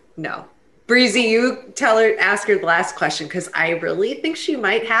it. No. Breezy, you ask her the last question because I really think she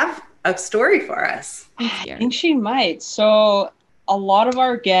might have a story for us. I think she might. So a lot of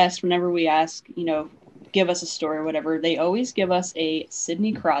our guests, whenever we ask, give us a story or whatever, they always give us a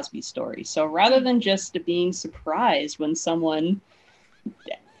Sidney Crosby story. So rather than just being surprised when someone,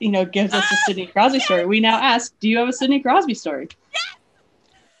 gives us a Sidney Crosby story, we now ask, do you have a Sidney Crosby story?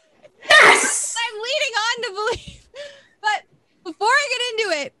 Yes! I'm leading on to believe. But before I get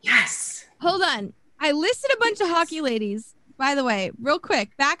into it, yes. Hold on. I listed a bunch of hockey ladies, by the way, real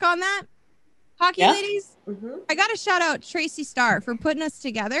quick. Back on that. Hockey ladies, I got to shout out Tracy Starr for putting us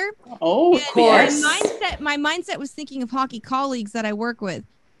together. Oh, of course. My mindset was thinking of hockey colleagues that I work with.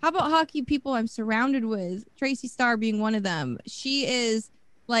 How about hockey people I'm surrounded with? Tracy Starr being one of them. She is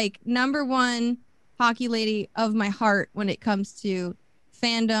like number one hockey lady of my heart when it comes to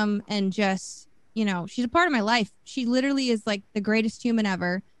fandom and just, she's a part of my life. She literally is like the greatest human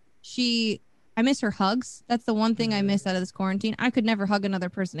ever. I miss her hugs. That's the one thing I miss out of this quarantine. I could never hug another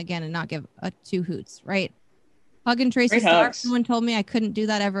person again and not give two hoots, right? Hugging Tracy Starr. If someone told me I couldn't do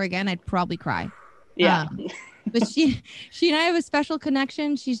that ever again, I'd probably cry. Yeah. But she and I have a special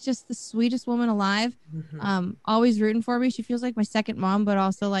connection. She's just the sweetest woman alive. Always rooting for me. She feels like my second mom, but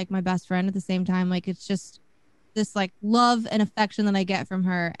also like my best friend at the same time. Like it's just this like love and affection that I get from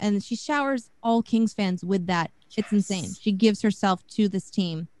her. And she showers all Kings fans with that. It's insane. She gives herself to this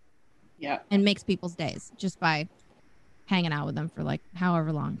team. Yeah. And makes people's days just by hanging out with them for like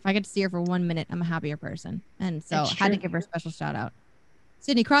however long. If I get to see her for 1 minute, I'm a happier person. And so I had to give her a special shout out.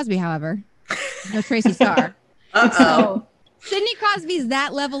 Sidney Crosby, however, no Tracy Starr. So Sidney Crosby's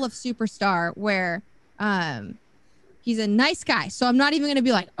that level of superstar where he's a nice guy. So I'm not even going to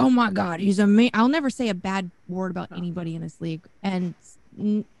be like, oh my God, he's amazing. I'll never say a bad word about anybody in this league and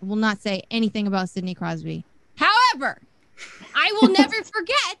will not say anything about Sidney Crosby. However, I will never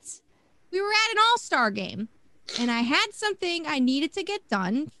forget we were at an all-star game and I had something I needed to get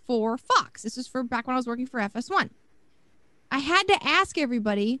done for Fox. This was for back when I was working for FS1. I had to ask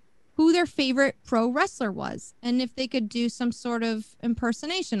everybody who their favorite pro wrestler was and if they could do some sort of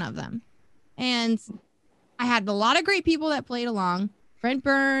impersonation of them. And I had a lot of great people that played along. Brent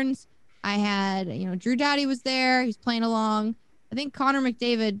Burns. I had, Drew Doughty was there. He's playing along. I think Connor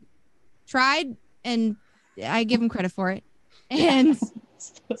McDavid tried and I give him credit for it. And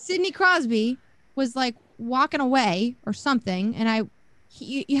Sidney Crosby was like walking away or something. And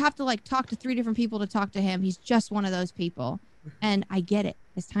you have to like talk to 3 different people to talk to him. He's just one of those people. And I get it.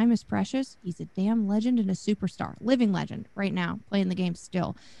 His time is precious. He's a damn legend and a superstar, living legend right now, playing the game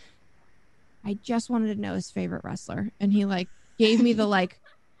still. I just wanted to know his favorite wrestler. And he like gave me the like,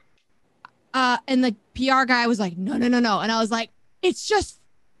 and the PR guy was like, no. And I was like, it's just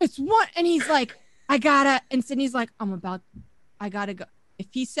it's one. And he's like, I gotta. And Sydney's like, I gotta go. If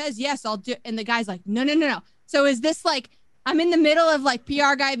he says yes, I'll do. And the guy's like, no. So is this like, I'm in the middle of like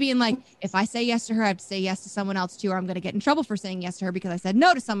PR guy being like, if I say yes to her, I have to say yes to someone else too, or I'm going to get in trouble for saying yes to her because I said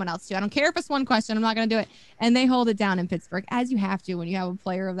no to someone else too. I don't care if it's one question. I'm not going to do it. And they hold it down in Pittsburgh, as you have to when you have a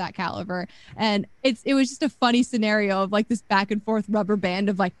player of that caliber. And it was just a funny scenario of like this back and forth rubber band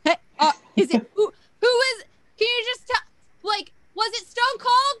of like, hey, is it, who is, can you just tell, like, was it Stone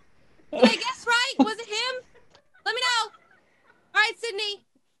Cold? Did I guess right? Was it him? Let me know. All right, Sydney.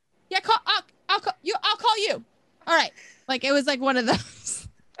 Yeah, I'll call you. All right. Like, it was like one of those.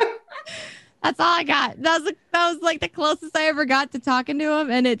 That's all I got. That was like the closest I ever got to talking to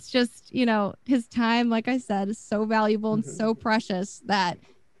him. And it's just, his time, like I said, is so valuable and so precious that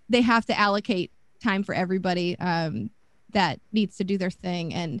they have to allocate time for everybody that needs to do their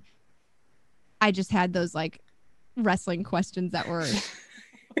thing. And I just had those like wrestling questions that were,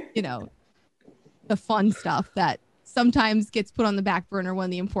 the fun stuff that sometimes gets put on the back burner when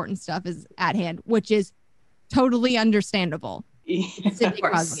the important stuff is at hand, which is totally understandable. Sidney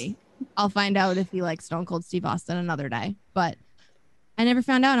Crosby. I'll find out if he likes Stone Cold Steve Austin another day, but I never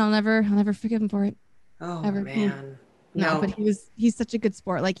found out. I'll never forgive him for it. Oh, ever. man. No, but he's such a good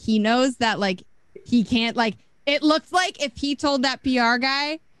sport. Like, he knows that like he can't, like, it looks like if he told that PR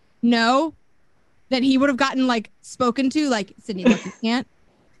guy no, then he would have gotten like spoken to, like, Sydney, look,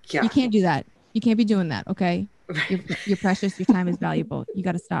 you can't do that. You can't be doing that. Okay. You're precious. Your time is valuable. You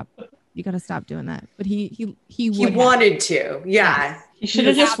got to stop. You got to stop doing that. But he wanted to. Yeah. He should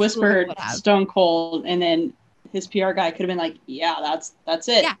have just whispered Stone Cold, and then his PR guy could have been like, yeah, that's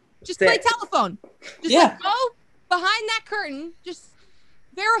it. Yeah. Just play telephone. Just like, go behind that curtain. Just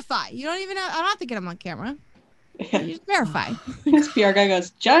verify. You don't even I don't have to get him on camera. You just verify. His PR guy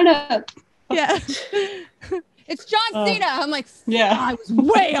goes, China. Yeah. It's John Cena. I'm like, yeah, I was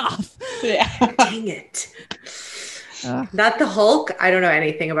way off. Yeah. Dang it. Not the Hulk. I don't know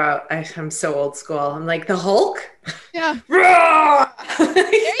anything about. I'm so old school. I'm like, the Hulk. Yeah.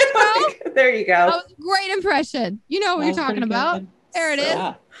 There you go. There you go. That was a great impression. You know what you're talking about. There it is.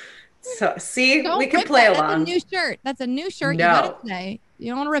 Yeah. So see, Don't we can rip play that. along. That's a new shirt. That's a new shirt. No. You got it today.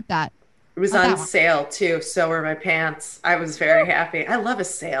 You don't want to rip that. It was Not on that one. sale too. So were my pants. I was very happy. I love a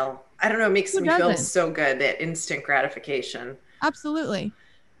sale. I don't know. It makes Who me feel doesn't? so good. That instant gratification. Absolutely.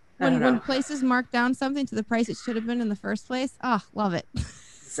 I don't When know. places mark down something to the price it should have been in the first place. Oh, love it.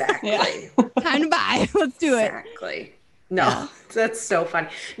 Exactly. Time to buy. Let's do it. Exactly. No, that's so funny.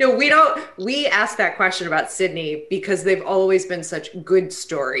 No, we asked that question about Sydney because they've always been such good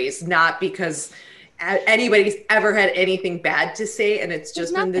stories, not because anybody's ever had anything bad to say. And it's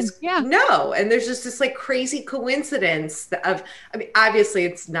just been this, no. And there's just this like crazy coincidence of, I mean, obviously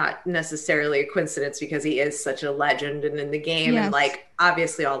it's not necessarily a coincidence because he is such a legend and in the game and like,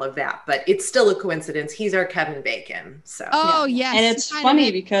 obviously all of that, but it's still a coincidence. He's our Kevin Bacon. So, yes. And it's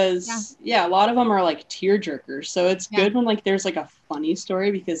funny because a lot of them are like tear jerkers. So it's good when like there's like a funny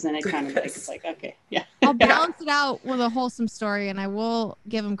story because then it kind of like, it's like, okay, I'll balance it out with a wholesome story, and I will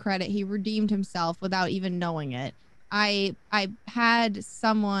give him credit. He redeemed himself without even knowing it. I had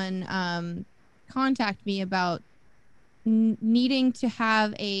someone contact me about needing to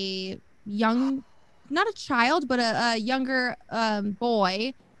have a young, not a child, but a younger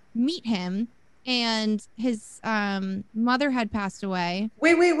boy meet him, and his mother had passed away.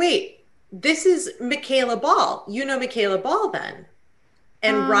 Wait. This is Michaela Ball. You know Michaela Ball then?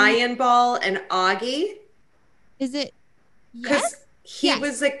 And Ryan Ball and Augie? Is it? Because he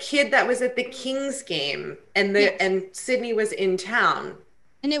was a kid that was at the Kings game, and and Sydney was in town.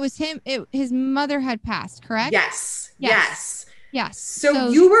 And it was him. His mother had passed, correct? Yes. So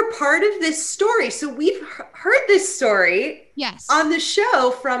you were part of this story. So we've heard this story on the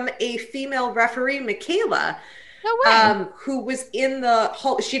show from a female referee, Michaela. No way. Who was in the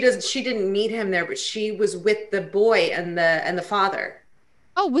whole, she didn't meet him there, but she was with the boy and the father.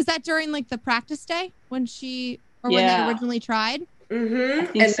 Oh, was that during like the practice day when when they originally tried?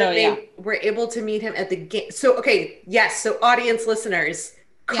 Mm-hmm. And then they were able to meet him at the game. So, okay. Yes. So audience listeners,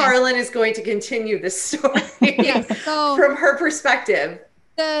 Carrlyn is going to continue this story so from her perspective.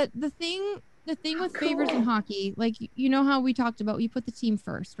 The thing with favors in hockey, like, you know how we talked about, you put the team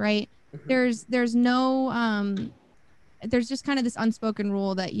first, right? Mm-hmm. There's no, there's just kind of this unspoken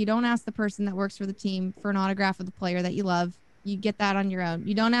rule that you don't ask the person that works for the team for an autograph of the player that you love. You get that on your own.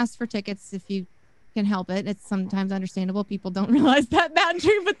 You don't ask for tickets if you can help it. It's sometimes understandable. People don't realize that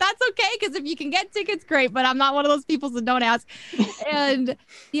boundary, but that's okay. Because if you can get tickets, great. But I'm not one of those people, so don't ask. And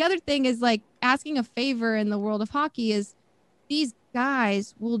the other thing is, like, asking a favor in the world of hockey is these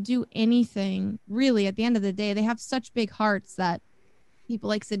guys will do anything, really. At the end of the day, they have such big hearts that people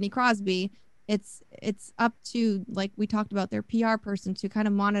like Sidney Crosby, it's up to, like we talked about, their PR person to kind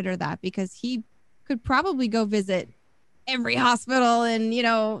of monitor that, because he could probably go visit every hospital in,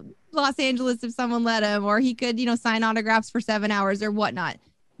 Los Angeles if someone let him, or he could, sign autographs for 7 hours or whatnot.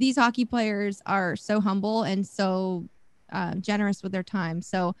 These hockey players are so humble and so generous with their time.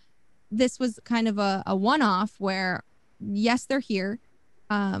 So this was kind of a one-off where, yes, they're here.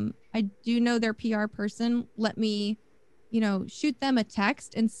 I do know their PR person let me, shoot them a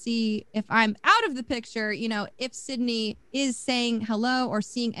text and see if I'm out of the picture, if Sydney is saying hello or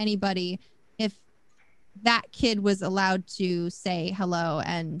seeing anybody, if that kid was allowed to say hello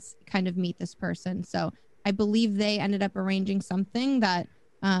and kind of meet this person. So I believe they ended up arranging something that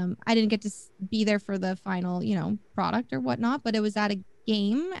I didn't get to be there for the final, product or whatnot, but it was at a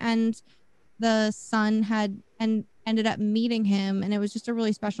game, and the son had ended up meeting him, and it was just a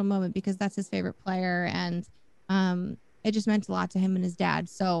really special moment because that's his favorite player, and it just meant a lot to him and his dad.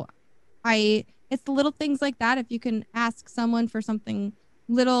 So it's the little things like that. If you can ask someone for something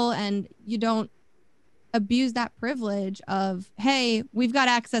little and you don't abuse that privilege of, hey, we've got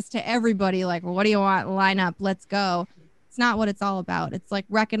access to everybody, like, well, what do you want? Line up, let's go. It's not what it's all about. It's like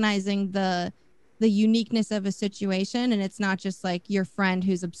recognizing the uniqueness of a situation, and it's not just like your friend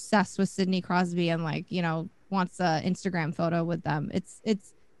who's obsessed with Sidney Crosby and like, wants a Instagram photo with them. It's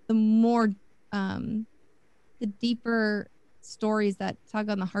the more the deeper stories that tug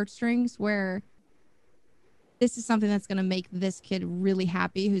on the heartstrings, where this is something that's going to make this kid really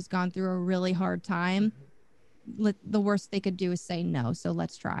happy, who's gone through a really hard time. The worst they could do is say no, so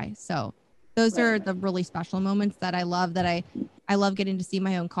let's try. So those are the really special moments that I love, that I love getting to see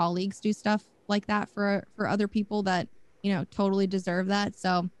my own colleagues do stuff like that for other people that, totally deserve that.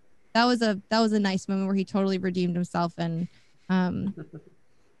 So that was a nice moment where he totally redeemed himself, and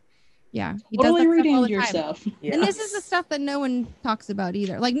yeah, he totally does that redeemed all the time. yourself. Yes. And this is the stuff that no one talks about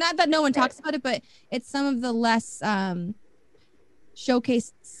either. Like, not that no one talks about it, but it's some of the less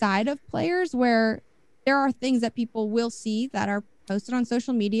showcased side of players, where there are things that people will see that are posted on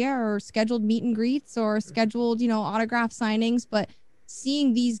social media or scheduled meet and greets or scheduled, autograph signings. But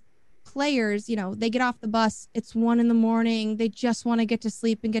seeing these players, they get off the bus, it's 1 a.m, they just want to get to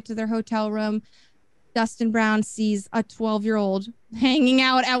sleep and get to their hotel room. Dustin Brown sees a 12-year-old hanging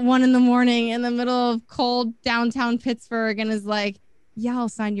out at 1 a.m. in the middle of cold downtown Pittsburgh and is like, yeah, I'll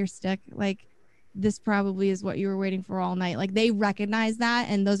sign your stick. Like, this probably is what you were waiting for all night. Like, they recognize that.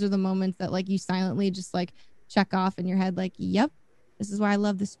 And those are the moments that, like, you silently just like check off in your head. Like, yep, this is why I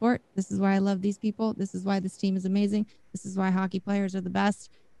love this sport. This is why I love these people. This is why this team is amazing. This is why hockey players are the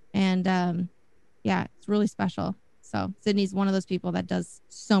best. And yeah, it's really special. So Sydney's one of those people that does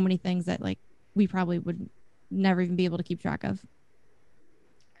so many things that, like, we probably would never even be able to keep track of.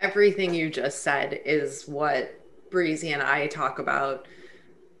 Everything you just said is what Breezy and I talk about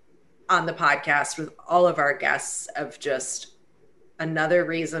on the podcast with all of our guests, of just another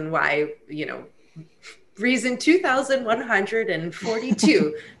reason why, reason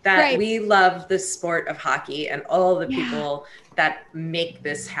 2142 that Right. we love the sport of hockey and all the people that make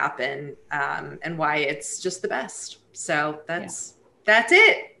this happen, and why it's just the best. So that's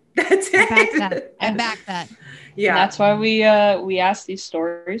it. That's it. I back that. Yeah. And that's why we ask these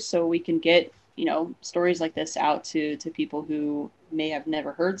stories, so we can get, stories like this out to people who may have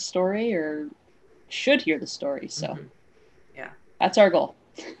never heard the story or should hear the story. So yeah, that's our goal.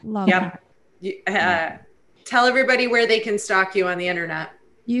 Love that. Tell everybody where they can stalk you on the internet.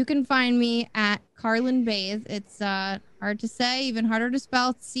 You can find me at Carrlyn Bathe. It's hard to say, even harder to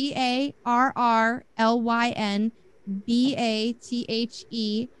spell. CARRLYN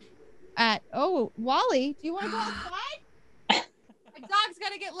BATHE. At Wally, do you want to go outside? My dog's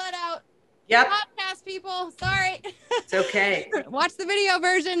gotta get let out. Yep. Podcast people, sorry. It's okay. Watch the video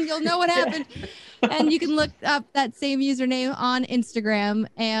version, you'll know what happened. And you can look up that same username on Instagram.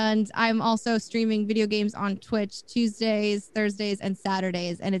 And I'm also streaming video games on Twitch Tuesdays, Thursdays, and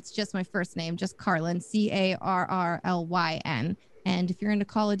Saturdays. And it's just my first name, just Carrlyn, CARRLYN. And if you're into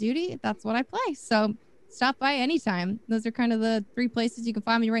Call of Duty, that's what I play. So stop by anytime. Those are kind of the 3 places you can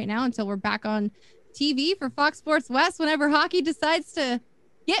find me right now until we're back on TV for Fox Sports West whenever hockey decides to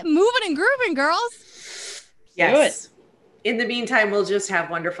get moving and grooving, girls. Yes. Do it. In the meantime, we'll just have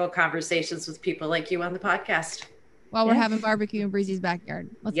wonderful conversations with people like you on the podcast. While we're having barbecue in Breezy's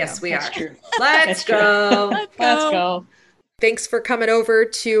backyard. Let's go. We That's are. true. Let's go. Let's go. Thanks for coming over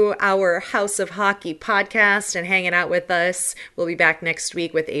to our House of Hockey podcast and hanging out with us. We'll be back next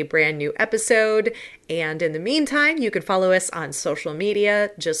week with a brand new episode. And in the meantime, you can follow us on social media.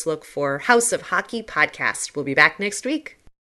 Just look for House of Hockey podcast. We'll be back next week.